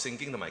話讀聖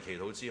經同埋祈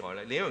禱之外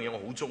咧，另一樣嘢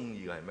我好中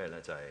意嘅係咩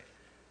咧？就係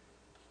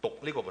讀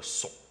呢個嘅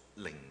屬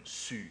靈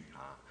書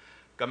嚇。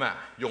咁啊，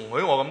容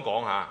許我咁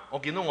講嚇，我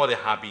見到我哋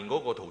下邊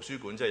嗰個圖書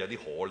館真係有啲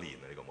可憐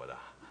啊！你覺唔覺得？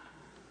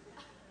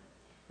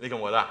你覺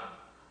唔覺得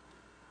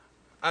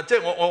啊？即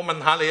係我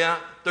問下你啊，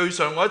對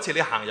上嗰一次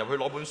你行入去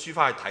攞本書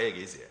翻去睇係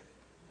幾時？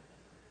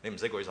你唔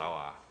使舉手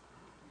啊！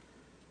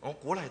我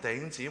鼓勵弟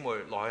兄姊妹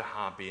落去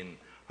下邊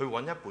去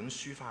揾一本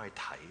書翻去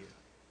睇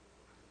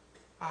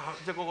啊！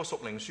即係嗰個屬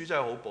靈書真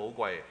係好寶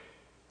貴。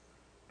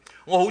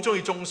我好中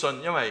意中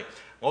信，因為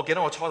我記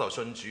得我初頭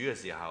信主嘅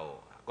時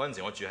候，嗰陣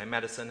時我住喺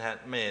Medicine Hat，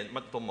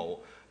 乜都冇，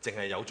淨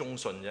係有中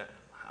信啫。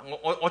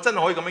我真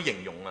係可以咁樣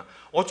形容啊！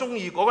我中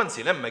意嗰陣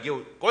時咧，唔係叫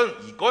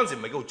嗰陣時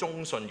唔係叫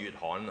中信月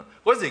刊啊，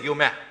嗰陣時叫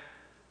咩？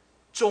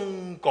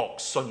中國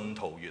信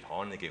徒月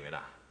刊，你記唔記得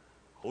啊？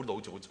好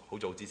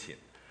早之前，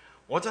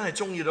我真係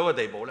中意到個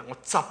地步咧，我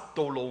執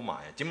都撈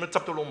埋。點樣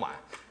執都撈埋？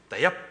第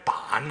一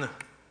版啊，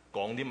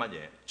講啲乜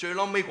嘢？最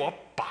嬲尾嗰一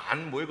版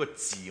每一個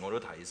字我都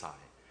睇晒，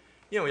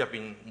因為入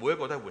邊每一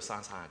個都係活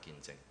生生嘅見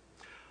證。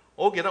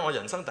我好記得我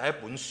人生第一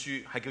本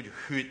書係叫做《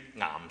血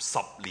癌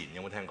10年》，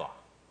有冇聽過？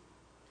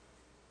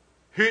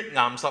血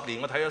癌10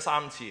年我睇咗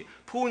3次，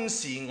潘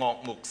士岳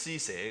牧師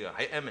寫嘅，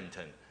喺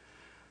Edmonton，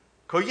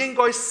 佢應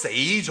該死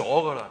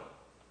咗噶啦，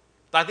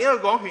但係點解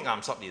佢講血癌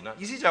10年啊？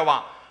意思就係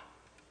話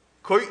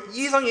佢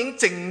醫生已經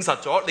證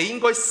實咗你應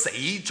該死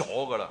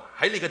咗噶啦，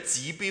喺你嘅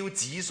指標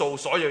指數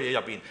所有嘢入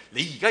邊，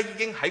你而家已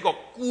經喺個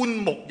棺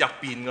木入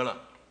邊噶啦，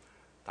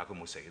但係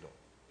佢冇死到，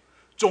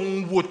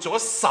仲活咗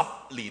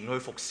10年去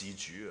服侍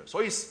主啊！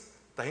所以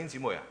弟兄姊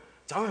妹啊，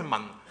走去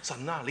問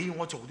神啊，你要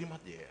我做啲乜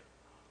嘢？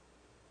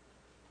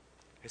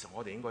其實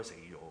我哋應該死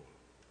咗，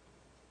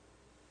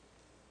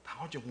但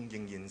我仲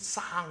仍然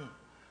生，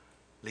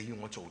你要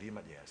我做啲乜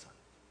嘢啊？神。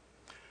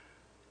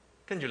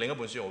跟住另一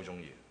本書我好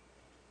中意，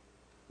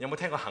有冇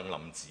聽過杏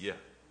林子啊？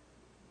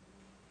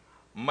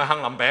唔係杏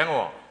林餅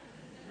喎，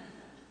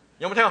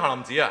有冇聽過杏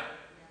林子啊？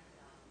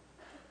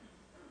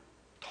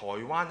台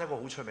灣一個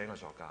好出名嘅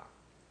作家，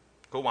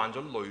佢患咗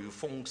類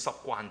風濕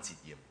關節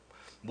炎，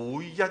每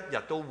一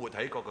日都活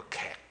喺個劇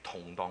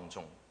痛當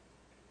中。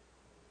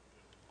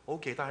我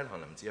好記得喺《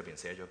杏林子》入邊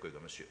寫咗一句咁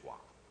嘅説話，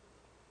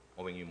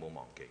我永遠冇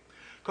忘記。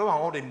佢話：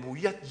我哋每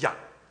一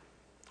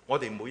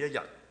日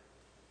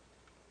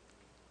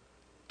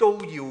都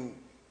要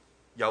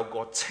有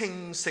個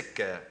清晰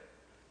嘅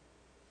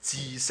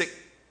知識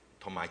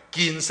同埋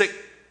見識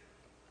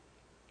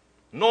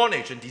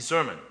 ，knowledge and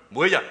discernment。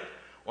每一日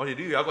我哋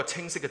都要有一個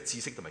清晰嘅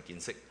知識同埋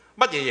見識。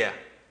乜嘢嘢？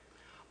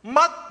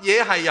乜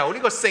嘢係由呢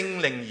個聖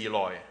靈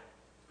而來？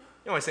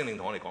因為聖靈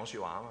同我哋講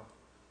説話啊嘛，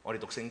我哋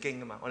讀聖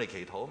經啊嘛，我哋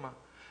祈禱啊嘛。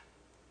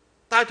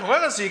但係同一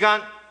個時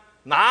間，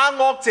那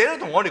惡者都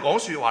同我哋講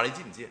説話，你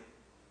知唔知啊？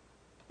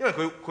因為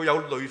佢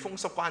有類風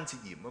濕關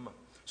節炎啊嘛，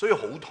所以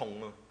好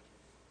痛啊。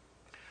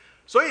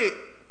所以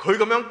佢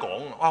咁樣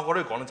講，哇！我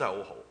覺得佢講得真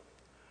係好好。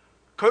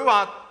佢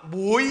話每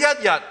一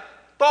日，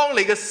當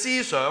你嘅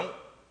思想、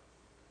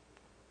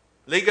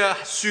你嘅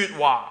説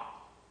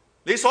話、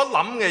你所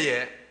諗嘅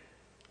嘢，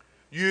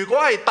如果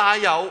係帶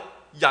有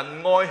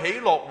仁愛、喜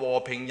樂、和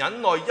平、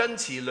忍耐、恩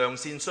慈、良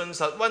善、信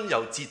實、溫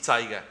柔、節制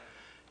嘅，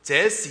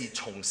這是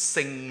從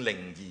聖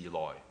靈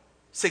而來，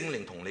聖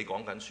靈同你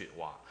講緊説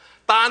話。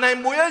但係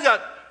每一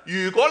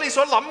日，如果你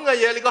所諗嘅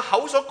嘢，你個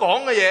口所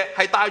講嘅嘢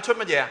係帶出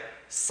乜嘢？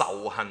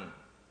仇恨、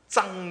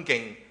爭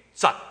競、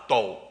嫉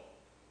妒、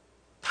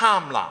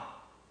貪婪、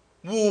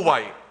污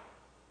穢，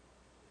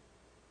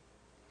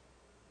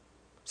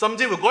甚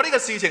至乎嗰啲嘅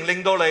事情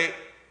令到你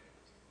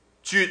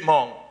絕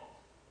望、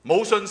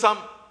冇信心、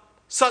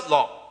失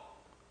落，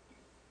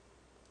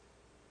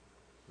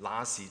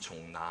那是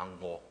從那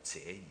惡者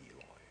而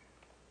來。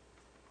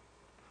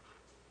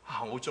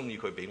我好中意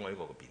佢俾我呢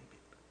個辨別，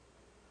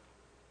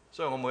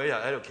所以我每一日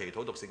喺度祈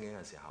禱讀聖經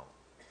嘅時候，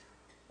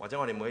或者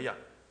我哋每一日，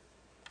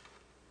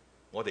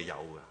我哋有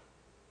㗎，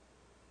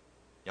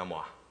有冇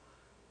啊？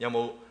有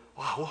冇？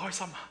哇！好開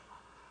心啊，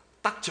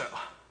得着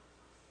啊，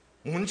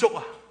滿足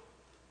啊，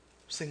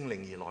聖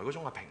靈而來嗰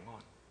種嘅平安。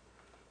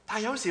但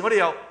係有時我哋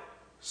又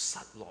失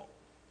落、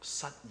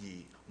失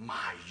意、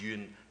埋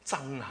怨、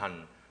憎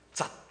恨、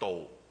嫉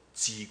妒、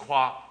自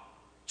誇、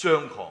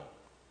張狂、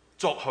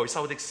作害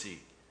羞的事。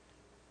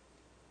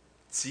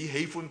只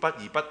喜歡不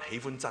義，不喜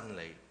歡真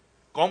理，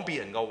講別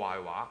人嘅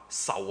壞話，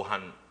仇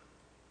恨。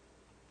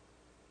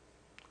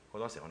好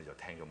多時我哋就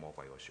聽咗魔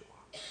鬼嘅説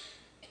話，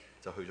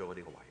就去咗嗰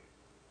啲個位。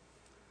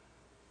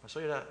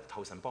所以咧，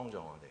求神幫助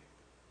我哋，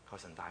求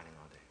神帶領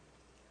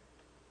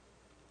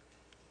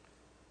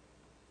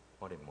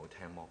我哋唔好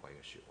聽魔鬼嘅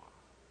説話，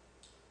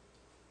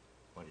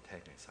我哋聽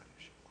嘅神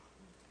嘅説話，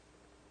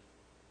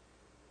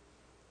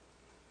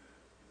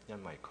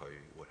因為佢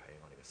活喺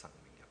我哋嘅生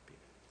命入邊。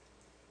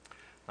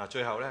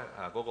最後呢，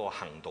嗰個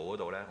行道嗰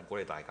度呢，我鼓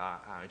勵大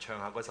家唱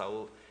下嗰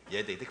首《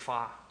野地的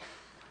花》，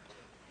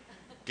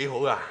幾好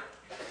噶，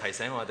提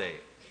醒我哋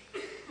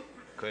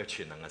佢係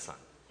全能嘅神，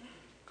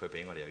佢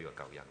俾我哋有呢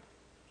個救恩。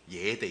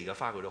野地嘅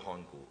花佢都看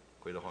顧，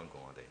佢都看顧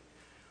我哋。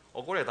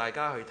我鼓勵大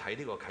家去睇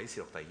呢個啟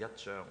示錄第1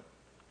章，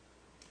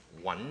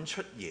揾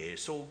出耶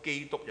穌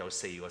基督有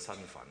4個身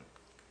份。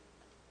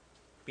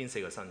邊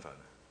4個身份？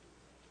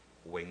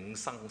永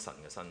生神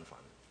嘅身份、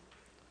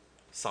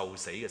受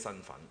死嘅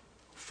身份、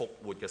復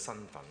活嘅身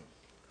份、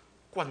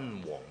君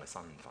王嘅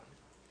身份。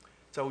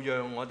就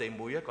讓我哋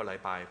每一個禮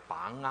拜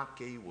把握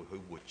機會去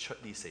活出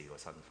呢4個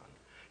身份，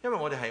因為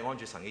我哋係按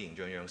住神嘅形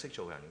象樣式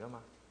做人㗎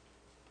嘛，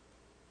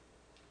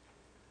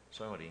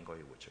所以我哋應該要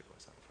活出個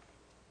身份。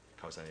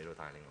求神嚟到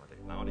帶領我哋。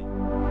嗱，我哋